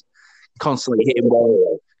runs, constantly hitting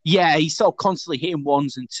ones. Yeah, he's sort of constantly hitting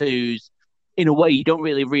ones and twos in a way you don't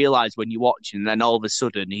really realise when you're watching. And then all of a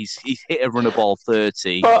sudden he's hit a run of ball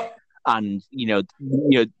 30. And, the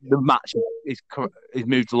match is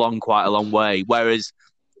moved along quite a long way. Whereas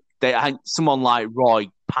I think someone like Roy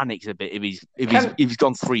panics a bit if he's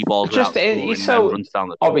gone 3 balls without scoring and runs down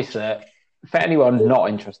the pitch. Obviously, for anyone not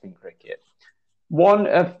interested in cricket, one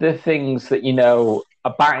of the things that, a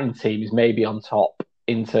batting team is maybe on top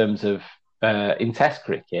in terms of in Test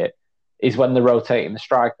cricket is when they're rotating the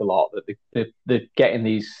strike a lot, that they're getting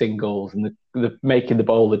these singles and they're making the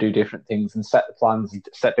bowler do different things and set the plans and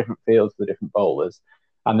set different fields for the different bowlers,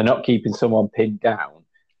 and they're not keeping someone pinned down.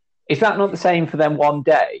 Is that not the same for them one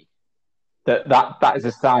day? That is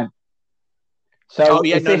a sign. So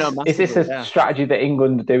is this a strategy that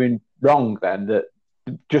England are doing wrong then, that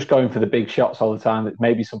just going for the big shots all the time, that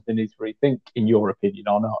maybe something needs to rethink, in your opinion,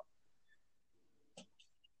 or not?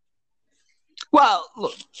 Well,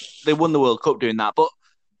 look, they won the World Cup doing that, but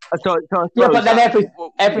yeah, but then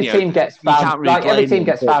every team gets found. Like every team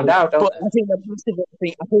gets found out. But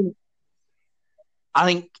I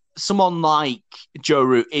think someone like Joe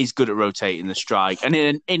Root is good at rotating the strike, and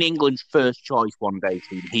in England's first choice one day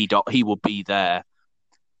team, he will be there.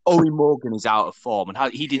 Owen Morgan is out of form,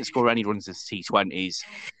 and he didn't score any runs in the T20s.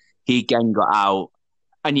 He again got out,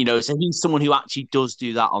 and so he's someone who actually does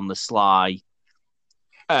do that on the sly.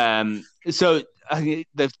 So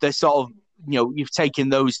they're sort of, you've taken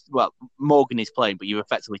those. Well, Morgan is playing, but you've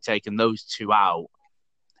effectively taken those two out,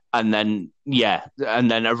 and then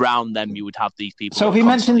around them you would have these people. So have we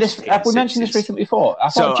mentioned this recently before? I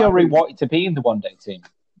thought Joe Root wanted to be in the one-day team.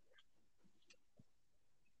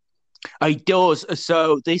 He does.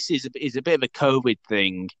 So this is a bit of a COVID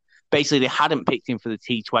thing. Basically, they hadn't picked him for the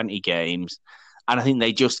T20 games, and I think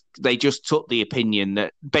they just took the opinion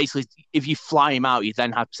that basically if you fly him out, you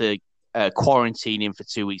then have to quarantine him for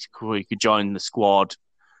 2 weeks before he could join the squad.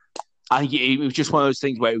 I think it was just one of those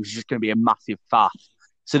things where it was just going to be a massive faff.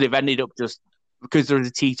 So they've ended up just because there's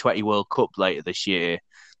a T20 World Cup later this year.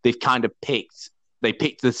 They've kind of picked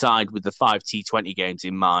the side with the 5 T20 games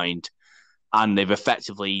in mind, and they've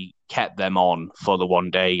effectively kept them on for the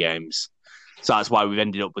one-day games. So that's why we've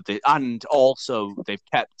ended up with it. And also they've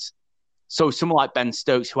kept someone like Ben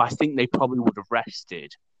Stokes, who I think they probably would have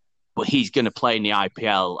rested, but he's going to play in the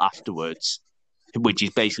IPL afterwards, which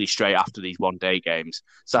is basically straight after these one-day games.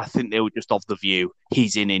 So I think they were just of the view,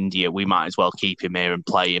 he's in India, we might as well keep him here and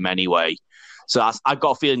play him anyway. So I've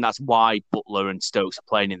got a feeling that's why Buttler and Stokes are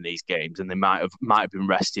playing in these games, and they might have been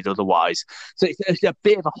rested otherwise. So it's a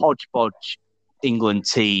bit of a hodgepodge England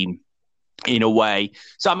team in a way.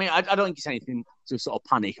 So I mean, I don't think it's anything to sort of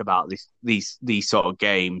panic about these sort of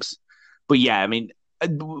games. But yeah, I mean,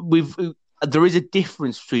 there is a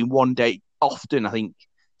difference between one day. Often, I think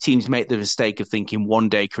teams make the mistake of thinking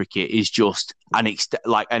one-day cricket is just an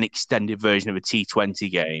extended version of a T20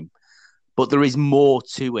 game. But there is more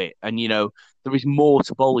to it, and there is more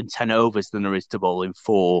to bowl in 10 overs than there is to bowl in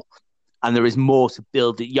 4, and there is more to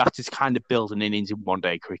build it. You have to kind of build an innings in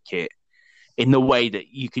one-day cricket in the way that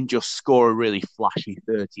you can just score a really flashy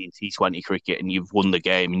 30 in T20 cricket and you've won the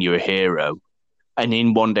game and you're a hero. And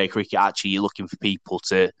in one-day cricket, actually, you're looking for people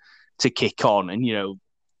to kick on, and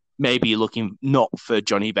maybe you're looking not for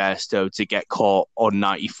Johnny Bairstow to get caught on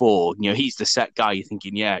 94. He's the set guy. You're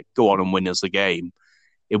thinking, yeah, go on and win us the game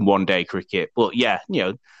in one-day cricket. But yeah,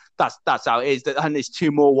 that's how it is. And there's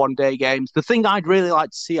 2 more one-day games. The thing I'd really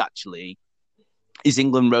like to see actually is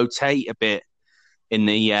England rotate a bit in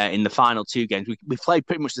the final 2 games. We played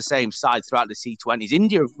pretty much the same side throughout the T20s.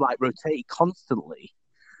 India rotate constantly,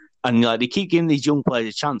 and they keep giving these young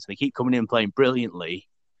players a chance. And they keep coming in and playing brilliantly.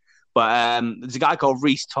 But there's a guy called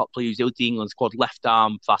Reece Topley who's with the England squad, left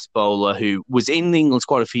arm fast bowler, who was in the England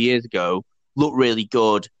squad a few years ago, looked really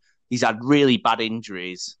good. He's had really bad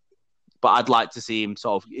injuries, but I'd like to see him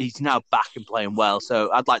he's now back and playing well. So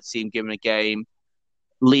I'd like to see him given a game.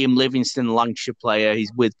 Liam Livingston, Lancashire player,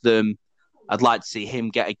 he's with them. I'd like to see him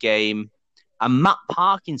get a game. And Matt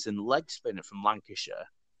Parkinson, leg spinner from Lancashire,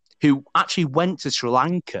 who actually went to Sri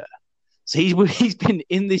Lanka. So he's been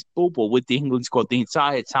in this bubble with the England squad the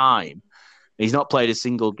entire time. He's not played a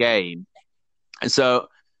single game. And so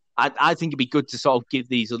I think it'd be good to sort of give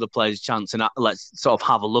these other players a chance and let's sort of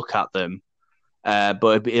have a look at them.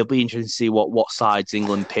 But it'll be interesting to see what sides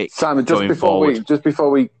England pick. Simon, just before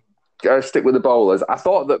we stick with the bowlers, I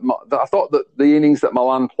thought that the innings that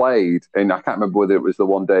Malan played, and I can't remember whether it was the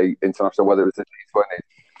one-day international, whether it was the T20.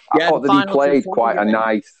 I thought that he played quite a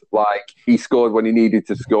nice, he scored when he needed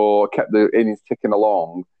to score, kept the innings ticking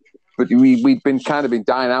along. But we'd been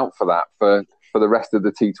dying out for that for the rest of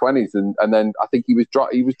the T20s, and then I think he was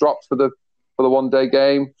dropped for the one-day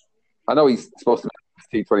game. I know he's supposed to be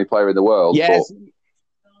the best T20 player in the world. Yes. But...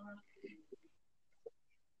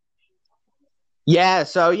 Yeah,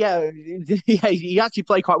 so he actually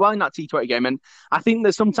played quite well in that T20 game, and I think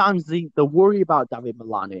that sometimes the worry about David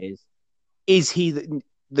Malan is he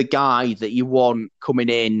the guy that you want coming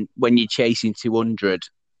in when you're chasing 200.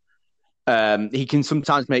 He can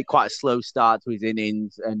sometimes make quite a slow start to his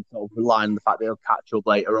innings and sort of rely on the fact that he'll catch up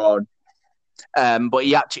later on. But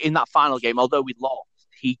he actually, in that final game, although we lost,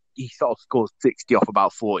 he sort of scored 60 off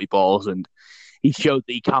about 40 balls, and he showed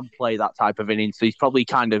that he can play that type of innings. So he's probably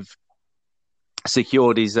kind of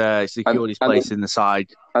secured his place in the side.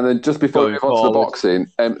 And then just before we move on to the boxing,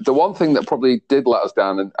 the one thing that probably did let us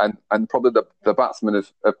down, and probably the batsmen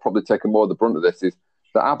have probably taken more of the brunt of this, is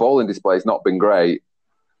that our bowling display has not been great.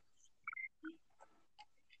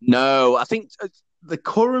 No, I think the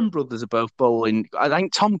Curran brothers are both bowling. I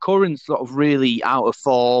think Tom Curran's sort of really out of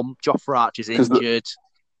form. Jofra Archer's injured.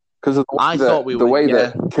 Because the way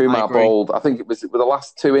that Kumar bowled, I think it was the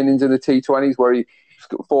last 2 innings in the T20s where he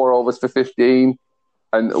got 4 overs for 15,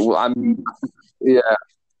 and yeah.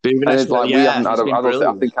 And it's we haven't had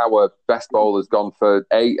I think our best bowler's gone for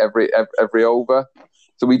 8 every over.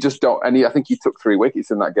 So we just don't. I think he took 3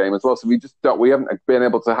 wickets in that game as well. So we just don't. We haven't been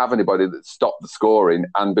able to have anybody that stopped the scoring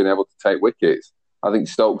and been able to take wickets. I think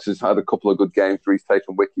Stokes has had a couple of good games where he's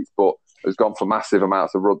taken wickets, but has gone for massive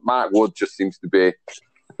amounts of run. Mark Wood just seems to be.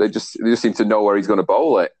 They just seem to know where he's going to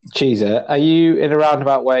bowl it. Cheeser, are you in a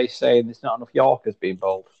roundabout way saying there's not enough Yorkers being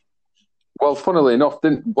bowled? Well, funnily enough,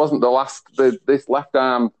 wasn't this left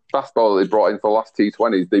arm fast bowler they brought in for the last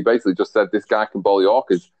T20s? They basically just said this guy can bowl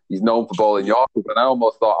Yorkers. He's known for bowling Yorkers, and I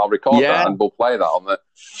almost thought I'll record that and we'll play that on the.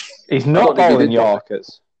 He's not bowling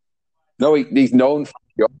Yorkers. No, he's known for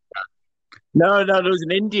Yorkers. No, there was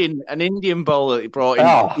an Indian bowler that he brought in.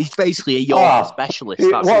 Oh. He's basically a Yorker specialist.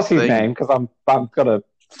 That's what's his name? Because I'm gonna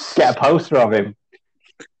get a poster of him.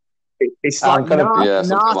 It's like Nartajan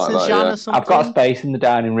or something. I've got a space in the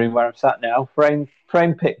dining room where I'm sat now. Frame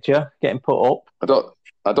picture getting put up.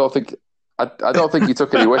 I don't think he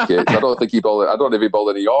took any wickets. I don't think he bowled. I don't know if he bowled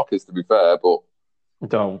any Yorkers, to be fair, but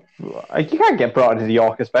you can't get brought in as a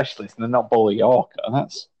Yorker specialist and then not bowl a Yorker.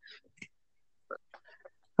 That's.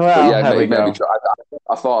 Well, yeah, maybe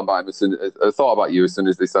I thought about him I thought about you as soon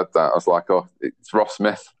as they said that. I was like, oh, it's Ross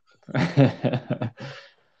Smith.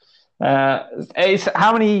 How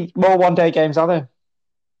many more one-day games are there?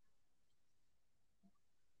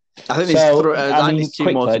 I think there's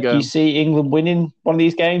 2 more to go. Do you see England winning one of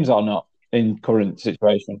these games or not in current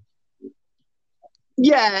situation?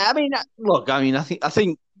 Yeah, I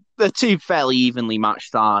think they're 2 fairly evenly matched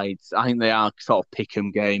sides. I think they are sort of pick-em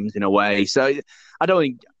games in a way. So I don't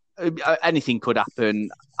think anything could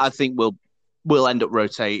happen. I think we'll end up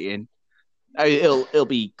rotating. It'll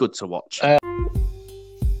be good to watch.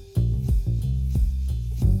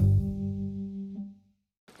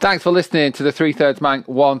 Thanks for listening to the 3/3 Manc,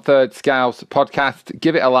 1/3 Scouse podcast.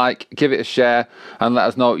 Give it a like, give it a share, and let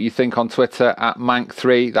us know what you think on Twitter at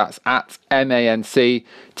Manc3. That's at MANCTHREE.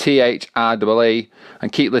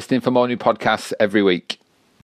 And keep listening for more new podcasts every week.